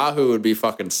Yahoo would be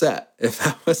fucking set if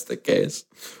that was the case.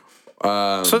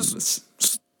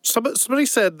 Somebody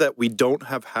said that we don't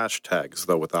have hashtags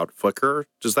though without Flickr.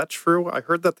 Is that true? I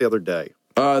heard that the other day.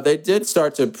 They did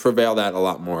start to prevail that a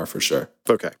lot more for sure.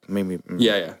 Okay, maybe.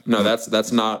 Yeah. No,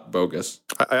 that's not bogus.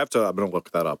 I'm going to look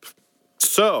that up.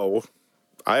 So,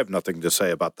 I have nothing to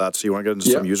say about that. So you want to get into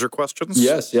some user questions?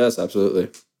 Yes, absolutely.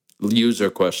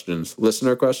 User questions,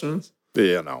 listener questions.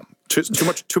 Yeah, no, too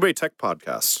many tech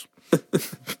podcasts.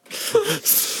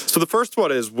 So the first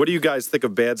one is, what do you guys think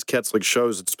of bans canceling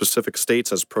shows in specific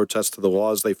states as protests to the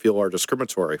laws they feel are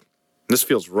discriminatory? This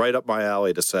feels right up my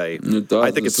alley to say. It does.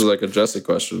 I think it's like a Jesse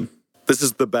question. This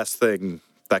is the best thing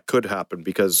that could happen,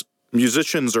 because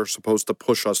musicians are supposed to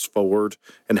push us forward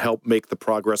and help make the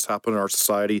progress happen in our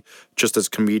society, just as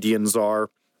comedians are.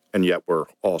 And yet we're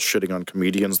all shitting on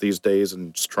comedians these days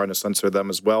and just trying to censor them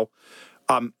as well.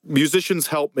 Musicians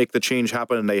help make the change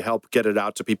happen, and they help get it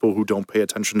out to people who don't pay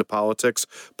attention to politics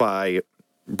by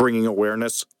bringing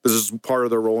awareness. This is part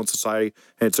of their role in society,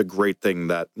 and it's a great thing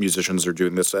that musicians are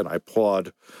doing this, and I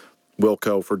applaud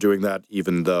Wilco for doing that,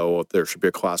 even though there should be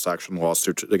a class action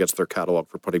lawsuit against their catalog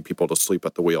for putting people to sleep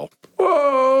at the wheel.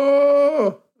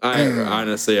 Whoa! I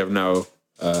honestly have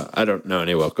I don't know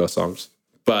any Wilco songs,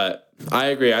 but I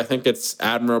agree. I think it's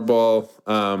admirable.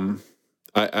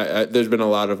 There's been a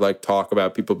lot of like talk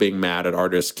about people being mad at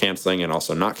artists canceling and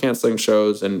also not canceling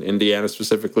shows in Indiana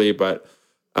specifically, but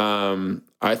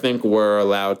I think we're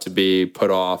allowed to be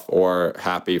put off or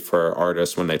happy for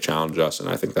artists when they challenge us, and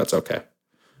I think that's okay.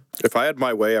 If I had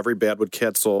my way, every band would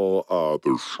cancel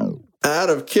the show.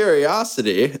 Out of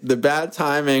curiosity, the Bad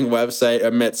Timing website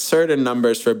omits certain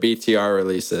numbers for BTR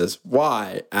releases.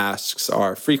 Why? Asks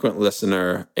our frequent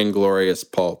listener, Inglorious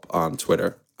Pulp, on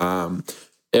Twitter.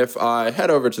 If I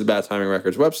head over to the Bad Timing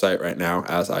Records website right now,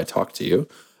 as I talk to you,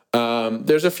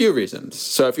 there's a few reasons.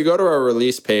 So if you go to our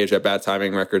release page at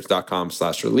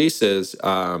badtimingrecords.com/releases,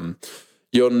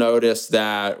 you'll notice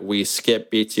that we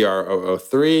skip BTR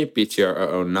 003,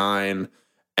 BTR 009,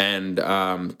 and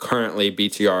currently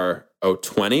BTR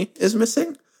 020 is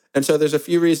missing. And so there's a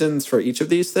few reasons for each of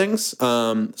these things.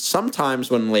 Sometimes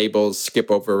when labels skip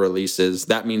over releases,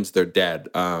 that means they're dead.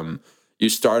 You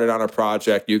started on a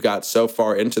project, you got so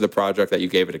far into the project that you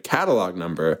gave it a catalog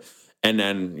number, and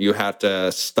then you had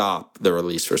to stop the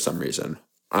release for some reason.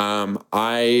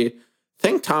 I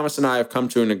think Thomas and I have come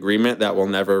to an agreement that we'll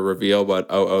never reveal what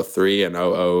 003 and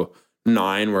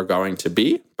 009 were going to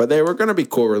be, but they were going to be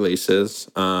cool releases.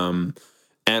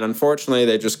 And unfortunately,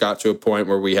 they just got to a point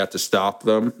where we had to stop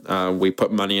them. We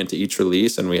put money into each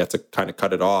release, and we had to kind of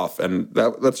cut it off. And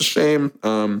that's a shame.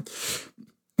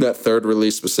 That third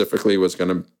release specifically was going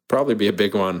to probably be a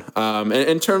big one. And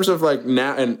in terms of like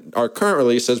now and our current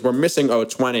releases, we're missing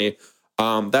 020.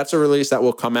 That's a release that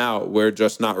will come out. We're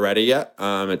just not ready yet.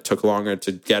 It took longer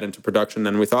to get into production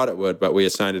than we thought it would, but we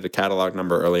assigned it a catalog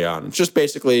number early on. It's just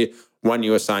basically when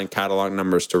you assign catalog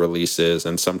numbers to releases,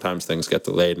 and sometimes things get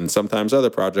delayed, and sometimes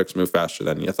other projects move faster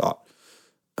than you thought.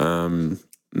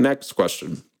 Next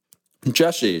question.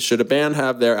 Jesse, should a band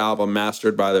have their album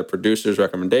mastered by their producer's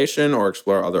recommendation or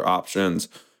explore other options?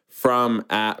 From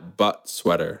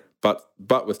 @ButtSweater.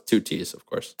 But with 2 T's, of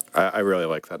course. I really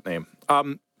like that name.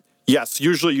 Yes,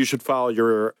 usually you should follow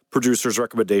your producer's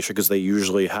recommendation because they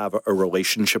usually have a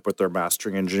relationship with their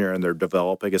mastering engineer and they're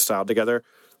developing a sound together.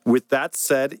 With that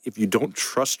said, if you don't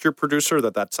trust your producer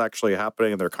that that's actually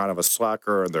happening and they're kind of a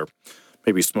slacker and they're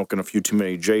maybe smoking a few too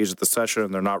many J's at the session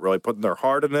and they're not really putting their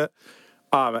heart in it,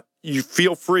 you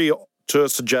feel free to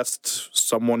suggest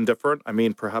someone different. I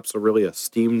mean, perhaps a really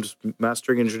esteemed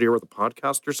mastering engineer with a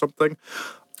podcast or something.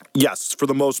 Yes, for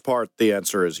the most part, the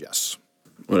answer is yes.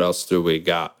 What else do we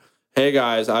got? Hey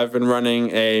guys, I've been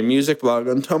running a music blog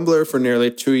on Tumblr for nearly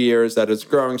 2 years that is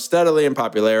growing steadily in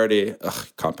popularity. Ugh,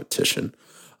 competition.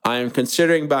 I am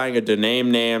considering buying a domain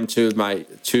name so that my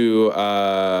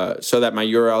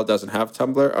URL doesn't have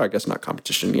Tumblr. Oh, I guess not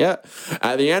competition yet.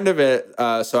 At the end of it,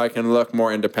 so I can look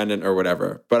more independent or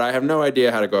whatever. But I have no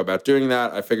idea how to go about doing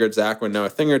that. I figured Zach would know a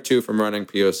thing or two from running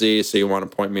POZ, so you want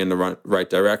to point me in the right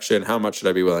direction. How much should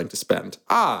I be willing to spend?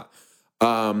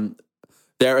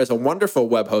 There is a wonderful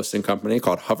web hosting company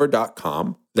called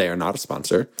Hover.com. They are not a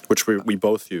sponsor. Which we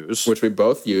both use.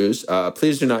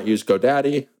 Please do not use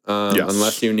GoDaddy. Yes.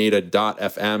 Unless you need a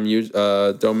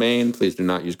 .fm domain, please do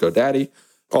not use GoDaddy.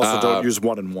 Also, don't use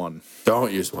 1&1.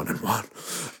 Don't use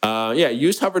 1&1.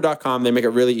 Use Hover.com. They make it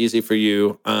really easy for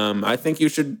you. I think you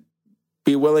should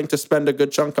be willing to spend a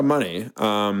good chunk of money.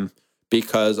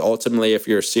 Because ultimately, if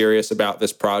you're serious about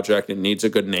this project, it needs a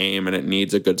good name and it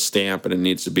needs a good stamp and it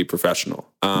needs to be professional.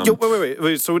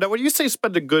 Wait. So now when you say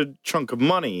spend a good chunk of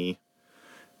money,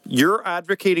 you're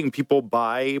advocating people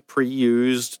buy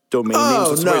pre-used domain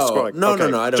names? No. I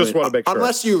don't just want to make sure.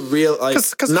 Unless you realize,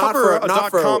 because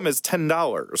Hover.com is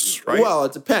 $10, right? Well,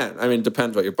 it depends. I mean, it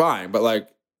depends what you're buying, but like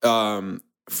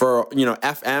for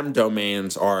FM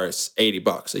domains are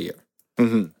 $80 a year.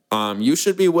 Mm-hmm. You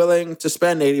should be willing to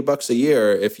spend $80 a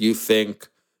year if you think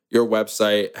your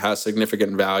website has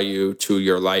significant value to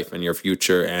your life and your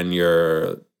future and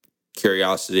your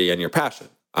curiosity and your passion.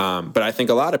 But I think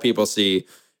a lot of people see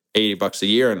 $80 a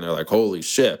year and they're like, holy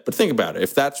shit. But think about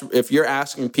it. If you're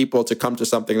asking people to come to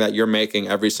something that you're making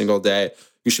every single day,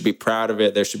 you should be proud of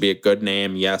it. There should be a good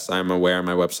name. Yes, I'm aware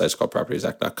my website is called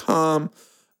propertiesact.com.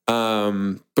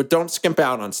 But don't skimp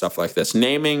out on stuff like this.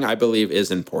 Naming, I believe,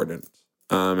 is important.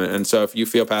 And so if you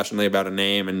feel passionately about a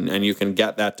name and you can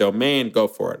get that domain, go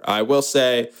for it. I will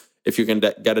say, if you can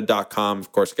get a .com,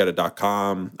 of course, get a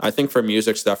 .com. I think for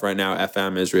music stuff right now,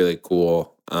 FM is really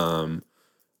cool.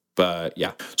 But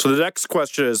yeah. So the next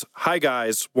question is, hi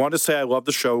guys, want to say I love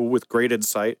the show with great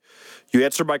insight. You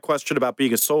answered my question about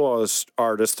being a solo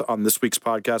artist on this week's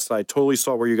podcast, and I totally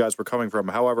saw where you guys were coming from.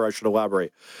 However, I should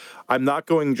elaborate. I'm not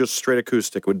going just straight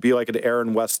acoustic. It would be like an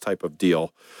Aaron West type of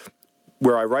deal,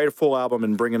 where I write a full album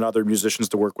and bring in other musicians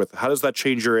to work with. How does that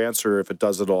change your answer if it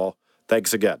does at all?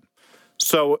 Thanks again.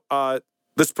 So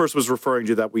this person was referring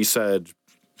to that we said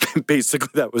basically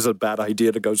that was a bad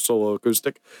idea to go solo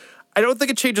acoustic. I don't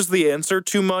think it changes the answer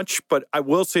too much, but I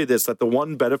will say this, that the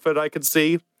one benefit I could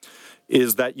see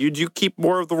is that you do keep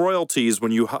more of the royalties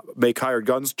when you make hired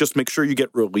guns. Just make sure you get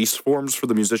release forms for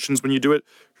the musicians when you do it.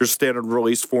 Your standard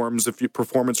release forms,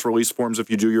 performance release forms if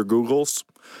you do your Googles.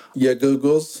 Yeah,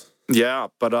 Googles. Yeah,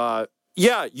 but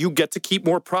you get to keep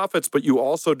more profits, but you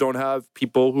also don't have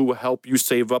people who help you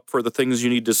save up for the things you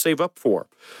need to save up for.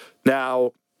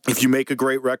 Now, if you make a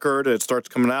great record and it starts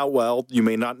coming out well, you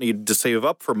may not need to save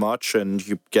up for much and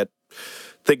you get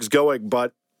things going.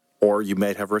 But or you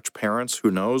may have rich parents,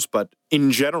 who knows? But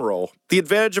in general, the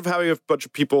advantage of having a bunch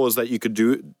of people is that you could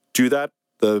do that.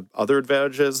 The other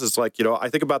advantages is like, I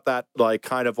think about that like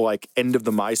kind of like end of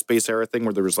the MySpace era thing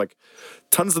where there was like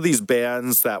tons of these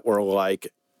bands that were like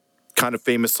kind of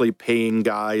famously paying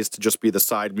guys to just be the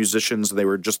side musicians. And they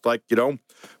were just like,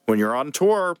 when you're on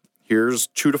tour, here's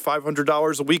 $200 to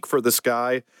 $500 a week for this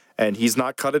guy. And he's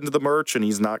not cut into the merch and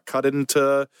he's not cut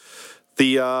into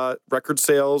the record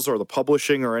sales or the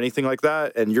publishing or anything like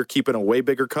that. And you're keeping a way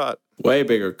bigger cut. Way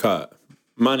bigger cut.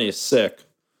 Money's sick.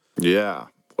 Yeah,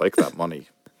 like that money.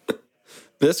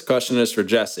 This question is for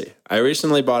Jesse. I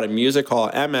recently bought a Music Hall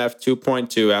MF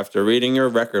 2.2 after reading your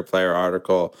record player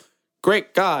article.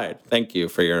 Great guide. Thank you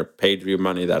for your page view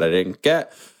money that I didn't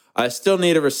get. I still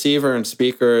need a receiver and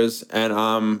speakers, and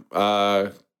I'm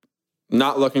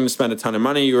not looking to spend a ton of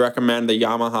money. You recommend the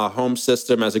Yamaha Home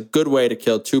System as a good way to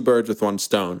kill two birds with one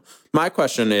stone. My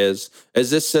question is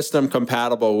this system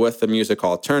compatible with the Music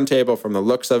Hall turntable? From the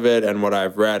looks of it and what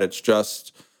I've read, it's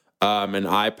just an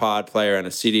iPod player and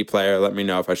a CD player. Let me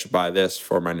know if I should buy this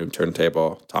for my new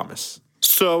turntable, Thomas.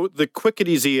 So the quick and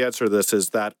easy answer to this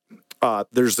is that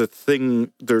there's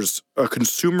a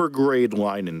consumer grade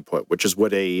line input, which is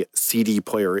what a CD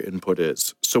player input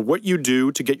is. So what you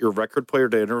do to get your record player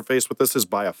to interface with this is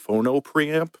buy a phono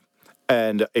preamp.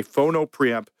 And a phono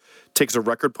preamp takes a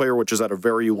record player, which is at a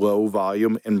very low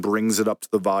volume, and brings it up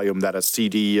to the volume that a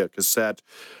CD, a cassette,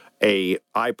 a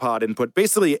iPod input,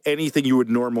 basically anything you would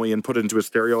normally input into a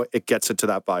stereo, it gets it to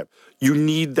that volume. You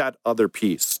need that other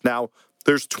piece. Now,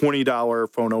 there's $20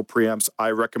 phono preamps. I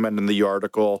recommend in the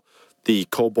article the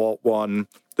Cobalt one.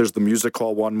 There's the Music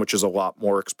Hall one, which is a lot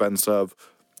more expensive.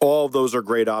 All of those are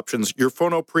great options. Your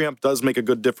phono preamp does make a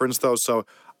good difference, though. So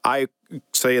I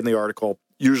say in the article,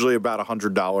 usually about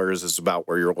 $100 is about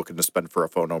where you're looking to spend for a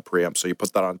phono preamp. So you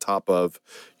put that on top of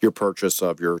your purchase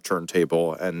of your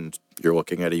turntable, and you're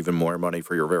looking at even more money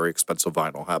for your very expensive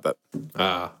vinyl habit.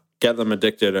 Get them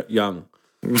addicted young.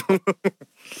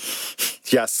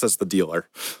 Yes, says the dealer.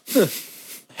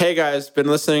 Hey guys, been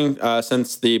listening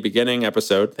since the beginning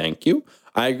episode. Thank you.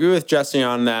 I agree with Jesse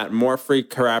on that. More free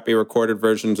crappy recorded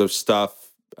versions of stuff,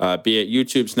 be it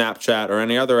YouTube, Snapchat, or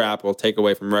any other app, will take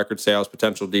away from record sales,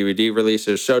 potential DVD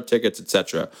releases, show tickets,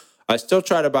 etc. I still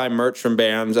try to buy merch from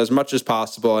bands as much as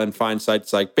possible and find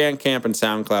sites like Bandcamp and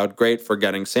SoundCloud great for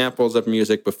getting samples of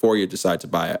music before you decide to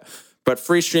buy it. But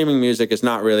free streaming music is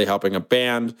not really helping a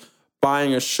band.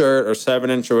 Buying a shirt or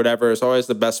 7-inch or whatever is always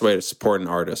the best way to support an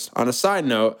artist. On a side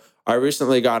note, I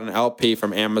recently got an LP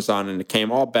from Amazon and it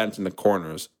came all bent in the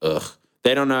corners. Ugh.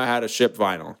 They don't know how to ship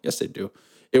vinyl. Yes, they do.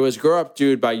 It was Grow Up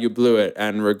Dude by You Blew It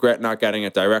and regret not getting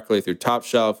it directly through Top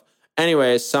Shelf.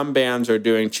 Anyways, some bands are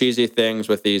doing cheesy things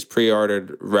with these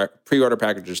pre-order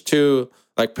packages too.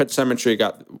 Like Pet Sematary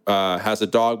has a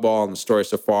dog ball, and the story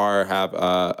so far have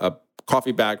a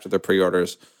coffee bag for their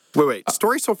pre-orders. Wait.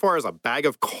 Story so far is a bag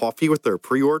of coffee with their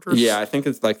pre-orders? Yeah, I think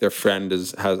it's like their friend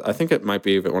has. I think it might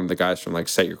be even one of the guys from like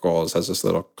Set Your Goals has this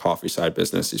little coffee side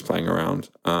business he's playing around.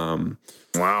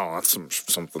 Wow, that's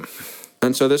something.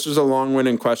 And so this was a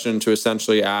long-winded question to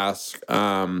essentially ask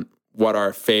what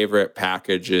our favorite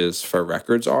packages for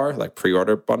records are, like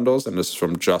pre-order bundles. And this is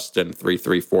from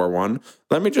Justin3341.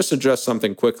 Let me just address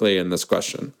something quickly in this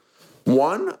question.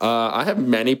 One, I have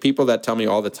many people that tell me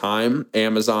all the time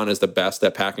Amazon is the best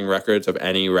at packing records of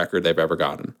any record they've ever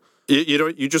gotten.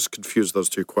 You just confused those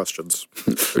two questions.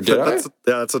 Did I?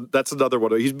 That's another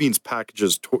one. He means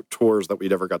packages, tours that we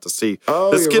never got to see.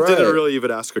 Oh, this kid right. didn't really even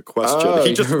ask a question. Oh,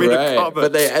 he just made a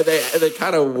comment. But they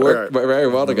kind of work very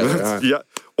well together. Huh? Yeah.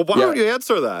 Well, why don't you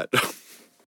answer that?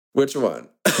 Which one?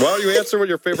 Why don't you answer what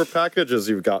your favorite packages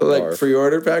you've got like are?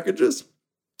 Pre-order packages?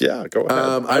 Yeah, go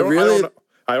ahead.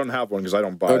 I don't have one because I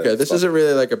don't buy it. Okay, this isn't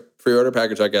really like a pre-order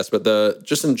package, I guess, but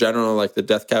just in general, like the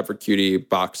Death Cab for Cutie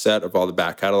box set of all the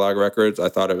back catalog records, I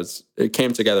thought it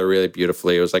came together really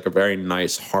beautifully. It was like a very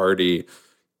nice, hearty,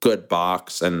 good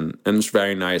box, and it's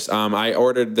very nice. I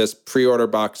ordered this pre-order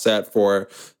box set for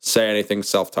Say Anything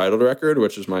self-titled record,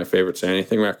 which is my favorite Say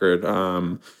Anything record.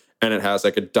 And it has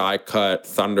like a die-cut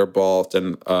Thunderbolt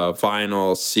and a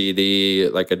vinyl CD,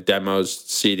 like a demos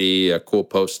CD, a cool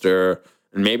poster,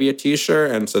 and maybe a t-shirt.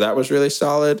 And so that was really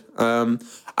solid.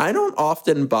 I don't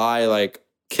often buy like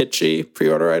kitschy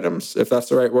pre-order items, if that's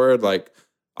the right word. Like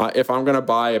if I'm going to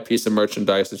buy a piece of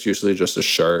merchandise, it's usually just a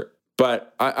shirt.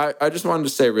 But I just wanted to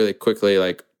say really quickly,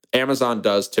 like Amazon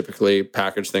does typically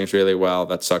package things really well.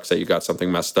 That sucks that you got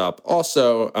something messed up.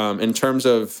 Also, in terms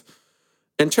of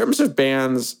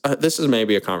bands, this is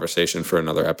maybe a conversation for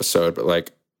another episode, but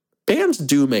like bands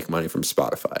do make money from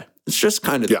Spotify. It's just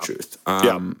kind of the truth.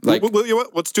 Like, you know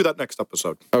what? Let's do that next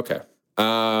episode. Okay.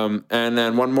 And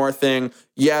then one more thing.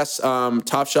 Yes,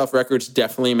 Top Shelf Records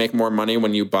definitely make more money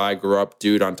when you buy Grow Up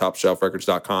Dude on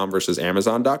TopShelfRecords.com versus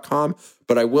Amazon.com.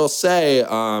 But I will say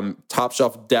Top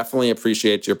Shelf definitely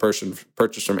appreciates your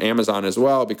purchase from Amazon as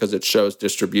well, because it shows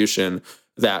distribution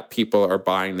that people are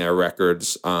buying their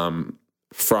records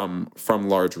from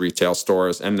large retail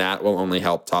stores, and that will only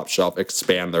help Top Shelf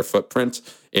expand their footprint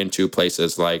into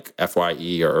places like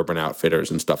FYE or Urban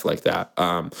Outfitters and stuff like that.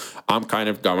 I'm kind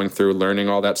of going through learning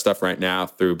all that stuff right now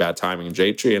through Bad Timing and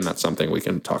J-Tree, and that's something we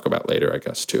can talk about later, I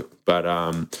guess, too. But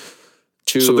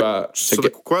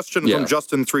the question from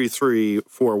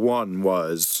Justin3341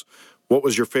 was, what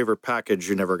was your favorite package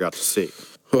you never got to see?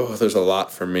 Oh, there's a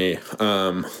lot for me.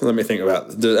 Let me think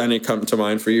about it. Does any come to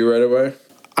mind for you right away?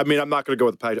 I mean, I'm not going to go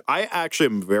with the package. I actually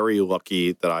am very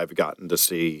lucky that I've gotten to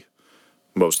see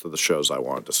most of the shows I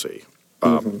wanted to see.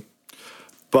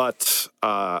 But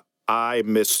I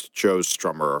missed Joe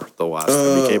Strummer the last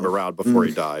time he came around before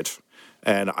he died.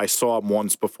 And I saw him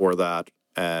once before that,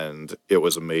 and it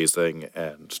was amazing.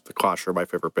 And the Clash are my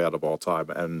favorite band of all time.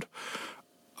 And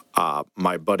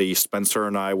my buddy Spencer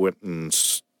and I went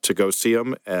to go see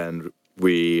him, and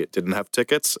we didn't have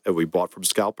tickets, and we bought from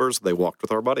scalpers. They walked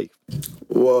with our buddy.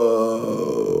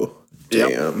 Whoa.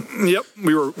 Damn. Yep.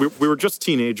 We were just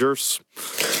teenagers.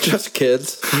 Just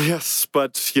kids. Yes,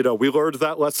 but, we learned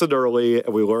that lesson early,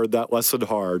 and we learned that lesson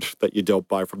hard, that you don't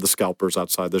buy from the scalpers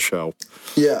outside the show.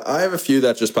 Yeah, I have a few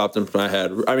that just popped into my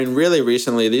head. I mean, really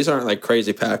recently, these aren't like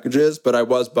crazy packages, but I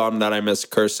was bummed that I missed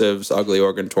Cursive's Ugly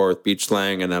Organ tour with Beach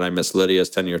Slang, and then I missed Lydia's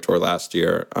 10-year tour last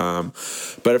year.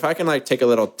 But if I can like take a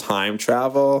little time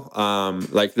travel,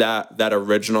 like that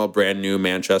original brand new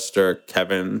Manchester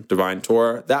Kevin Devine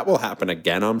tour, that will happen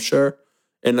again, I'm sure,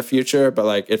 in the future. But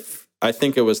like, I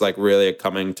think it was like really a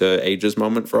coming to ages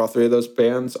moment for all three of those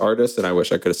artists, and I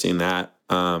wish I could have seen that.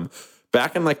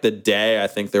 Back in like the day, I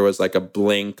think there was like a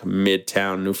Blink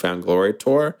Midtown Newfound Glory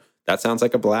tour. That sounds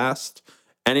like a blast.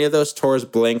 Any of those tours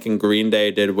Blink and Green Day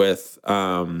did with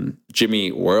Jimmy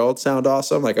Eat World sound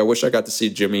awesome. Like, I wish I got to see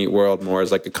Jimmy Eat World more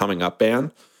as like a coming up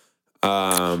band.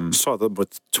 Saw them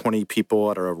with 20 people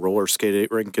at a roller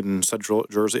skate rink in Central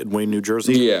Jersey, in Wayne, New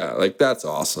Jersey. Yeah, like that's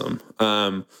awesome.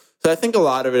 So I think a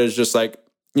lot of it is just like,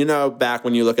 back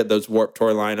when you look at those Warped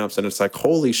Tour lineups and it's like,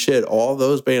 holy shit, all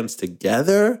those bands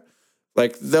together,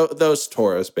 like those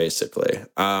tours basically.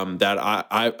 That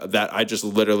I just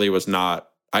literally was not.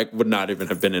 I would not even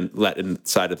have been let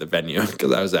inside of the venue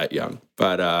because I was that young.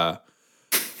 But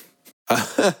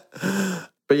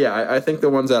but yeah, I think the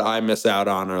ones that I miss out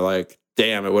on are like,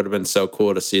 damn, it would have been so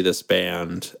cool to see this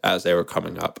band as they were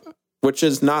coming up, which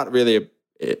is not really a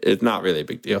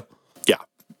big deal. Yeah.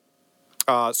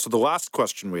 So the last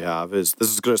question we have is,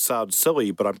 this is going to sound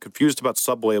silly, but I'm confused about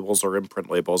sub-labels or imprint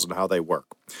labels and how they work.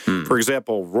 For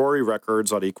example, Rory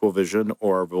Records on Equal Vision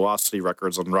or Velocity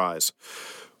Records on Rise.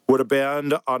 Would a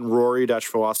band on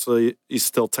Rory-Velocity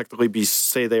still technically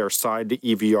say they are signed to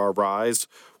EVR Rise?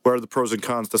 What are the pros and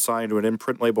cons to sign to an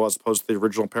imprint label as opposed to the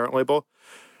original parent label?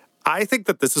 I think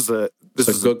that this is a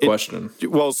good question.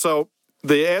 Well, so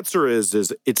the answer is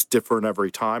it's different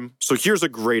every time. So here's a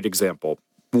great example.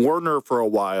 Warner for a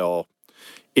while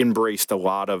embraced a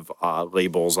lot of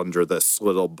labels under this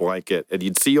little blanket, and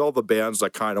you'd see all the bands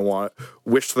that kind of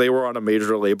wish they were on a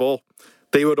major label.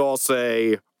 They would all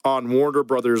say on Warner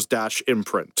Brothers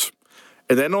 -imprint.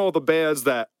 And then all the bands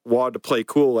that wanted to play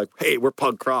cool, like, hey, we're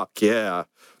punk rock, yeah,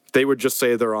 they would just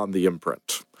say they're on the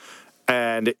imprint.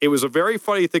 And it was a very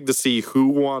funny thing to see who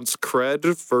wants cred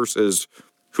versus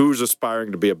who's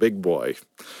aspiring to be a big boy.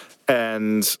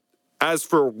 And as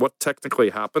for what technically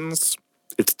happens,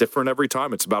 it's different every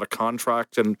time. It's about a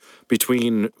contract and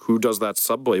between who does that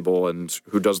sub-label and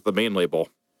who does the main label.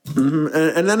 Mm-hmm.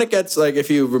 And then it gets like, if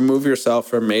you remove yourself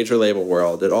from major label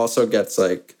world, it also gets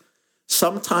like,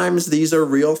 sometimes these are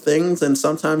real things and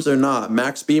sometimes they're not.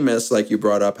 Max Bemis, like you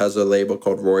brought up, has a label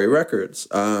called Rory Records.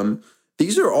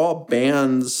 These are all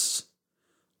bands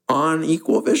on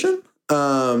Equal Vision.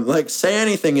 Like Say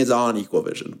Anything is on Equal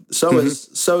Vision. So is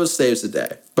Saves the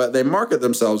Day. But they market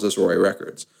themselves as Rory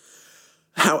Records.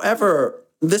 However,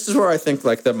 this is where I think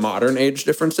like the modern age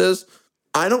difference is.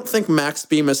 I don't think Max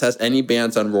Bemis has any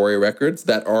bands on Rory Records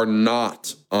that are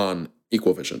not on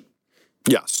Equal Vision.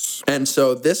 Yes. And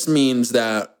so this means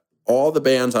that all the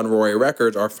bands on Rory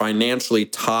Records are financially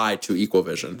tied to Equal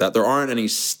Vision, that there aren't any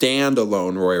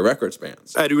standalone Rory Records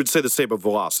bands. And you would say the same of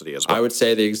Velocity as well. I would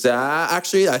say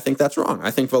actually, I think that's wrong.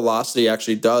 I think Velocity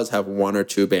actually does have one or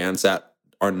two bands that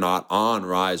are not on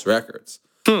Rise Records.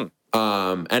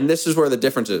 And this is where the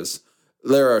difference is.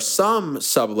 There are some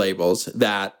sub-labels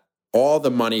that all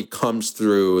the money comes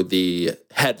through the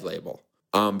head label.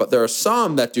 But there are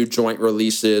some that do joint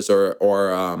releases or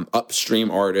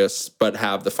upstream artists, but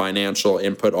have the financial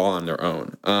input all on their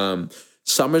own.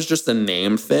 Some is just a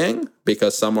name thing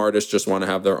because some artists just want to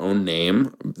have their own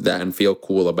name and feel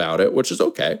cool about it, which is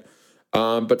okay.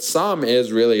 But some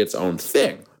is really its own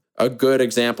thing. A good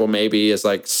example maybe is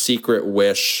like Secret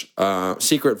Wish.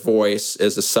 Secret Voice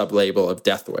is a sub-label of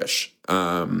Death Wish.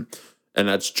 And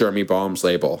that's Jeremy Baum's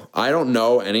label. I don't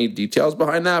know any details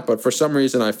behind that, but for some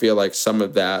reason I feel like some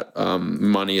of that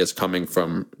money is coming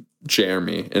from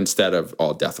Jeremy instead of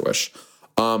all Death Wish.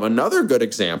 Another good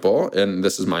example, and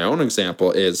this is my own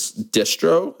example, is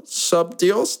distro sub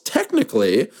deals.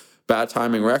 Technically, Bad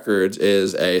Timing Records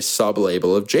is a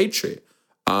sub-label of J-Tree.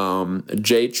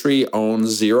 J-Tree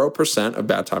owns 0% of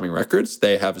Bad Timing Records.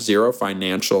 They have zero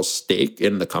financial stake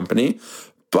in the company.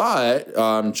 But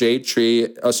Bad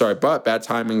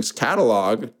Timing's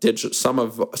catalog, some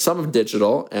of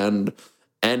digital and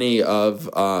any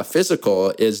of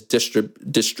physical is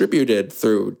distributed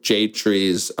through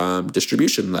J-Tree's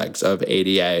distribution legs of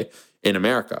ADA in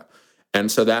America. And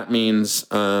so that means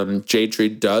J-Tree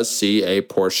does see a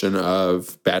portion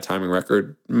of Bad Timing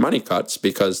Record money cuts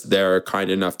because they're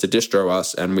kind enough to distro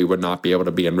us, and we would not be able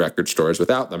to be in record stores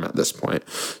without them at this point.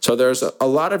 So there's a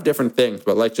lot of different things,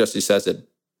 but like Jesse says, it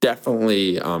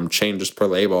definitely changes per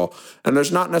label. And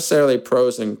there's not necessarily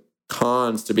pros and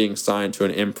cons to being signed to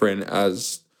an imprint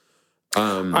as...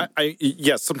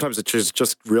 Yes, sometimes it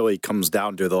just really comes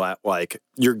down to like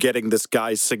you're getting this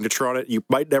guy's signature on it. You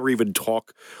might never even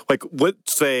talk. Like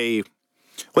let's say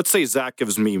Zach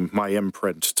gives me my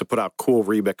imprint to put out cool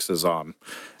remixes on,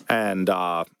 and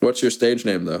what's your stage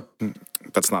name though?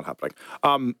 That's not happening.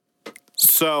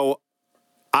 So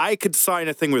I could sign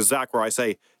a thing with Zach where I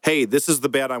say, "Hey, this is the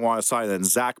band I want to sign," and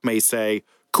Zach may say,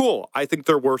 "Cool, I think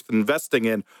they're worth investing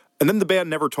in." And then the band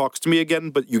never talks to me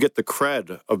again, but you get the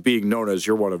cred of being known as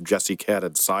you're one of Jesse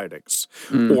Cannon's signings.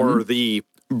 Mm-hmm. Or the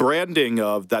branding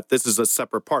of that this is a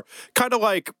separate part. Kind of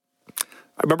like,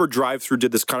 I remember Drive Thru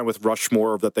did this kind of with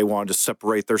Rushmore, that they wanted to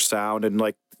separate their sound. And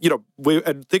like,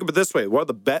 and think of it this way. One of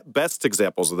the best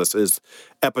examples of this is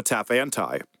Epitaph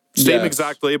Anti. Same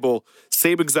exact label,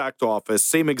 same exact office,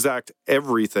 same exact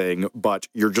everything, but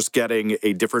you're just getting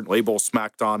a different label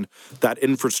smacked on that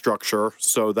infrastructure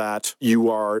so that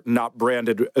you are not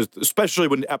branded, especially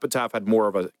when Epitaph had more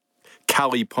of a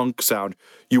Cali punk sound.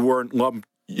 You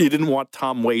didn't want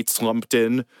Tom Waits lumped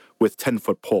in with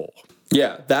 10-Foot Pole.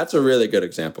 Yeah, that's a really good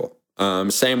example.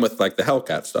 Same with like the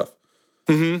Hellcat stuff.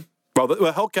 Mm-hmm. Well,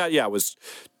 the Hellcat, was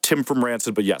Tim from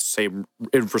Rancid, but yes, same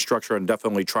infrastructure and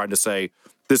definitely trying to say,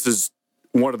 this is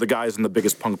one of the guys in the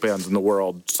biggest punk bands in the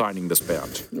world signing this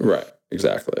band. Right,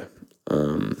 exactly.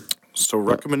 So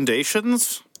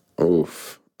recommendations?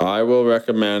 Oof. I will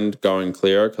recommend Going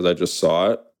Clear because I just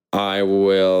saw it. I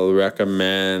will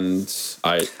recommend,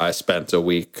 I spent a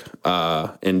week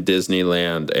in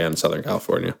Disneyland and Southern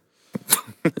California.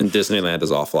 And Disneyland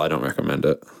is awful. I don't recommend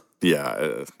it.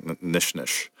 Yeah,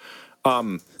 nish.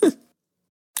 I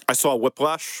saw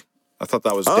Whiplash. I thought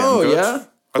that was damn good. Oh, yeah?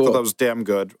 I thought that was damn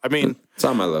good. I mean, it's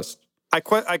on my list. I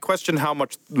question how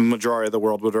much the majority of the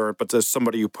world would earn, but as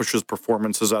somebody who pushes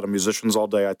performances out of musicians all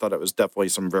day, I thought it was definitely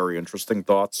some very interesting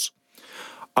thoughts.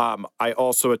 I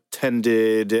also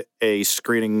attended a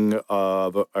screening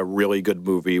of a really good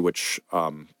movie, which,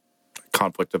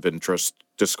 conflict of interest,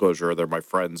 disclosure, they're my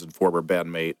friends and former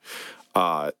bandmate.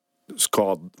 It's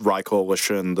called Rye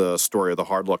Coalition, the story of the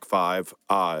Hard Luck Five.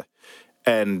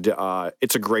 And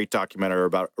it's a great documentary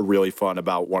really fun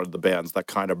about one of the bands that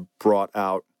kind of brought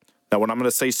out. Now, when I'm going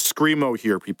to say Screamo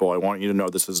here, people, I want you to know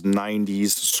this is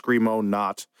 90s Screamo,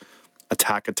 not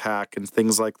Attack and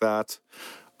things like that.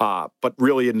 But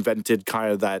really invented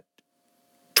kind of that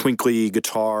twinkly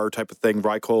guitar type of thing.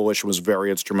 Rye Coalition was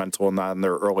very instrumental in that in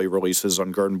their early releases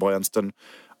on Gordon Blanston.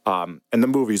 And the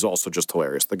movie's also just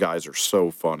hilarious. The guys are so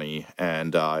funny,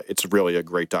 and it's really a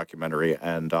great documentary.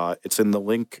 And it's in the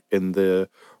link in the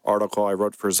article I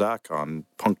wrote for Zach on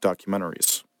punk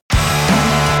documentaries.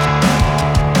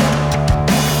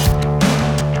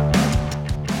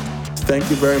 Thank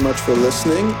you very much for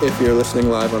listening. If you're listening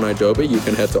live on Adobe, you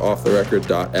can head to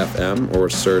offtherecord.fm or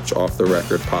search Off the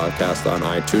Record Podcast on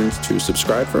iTunes to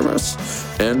subscribe from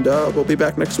us. And we'll be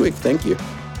back next week. Thank you.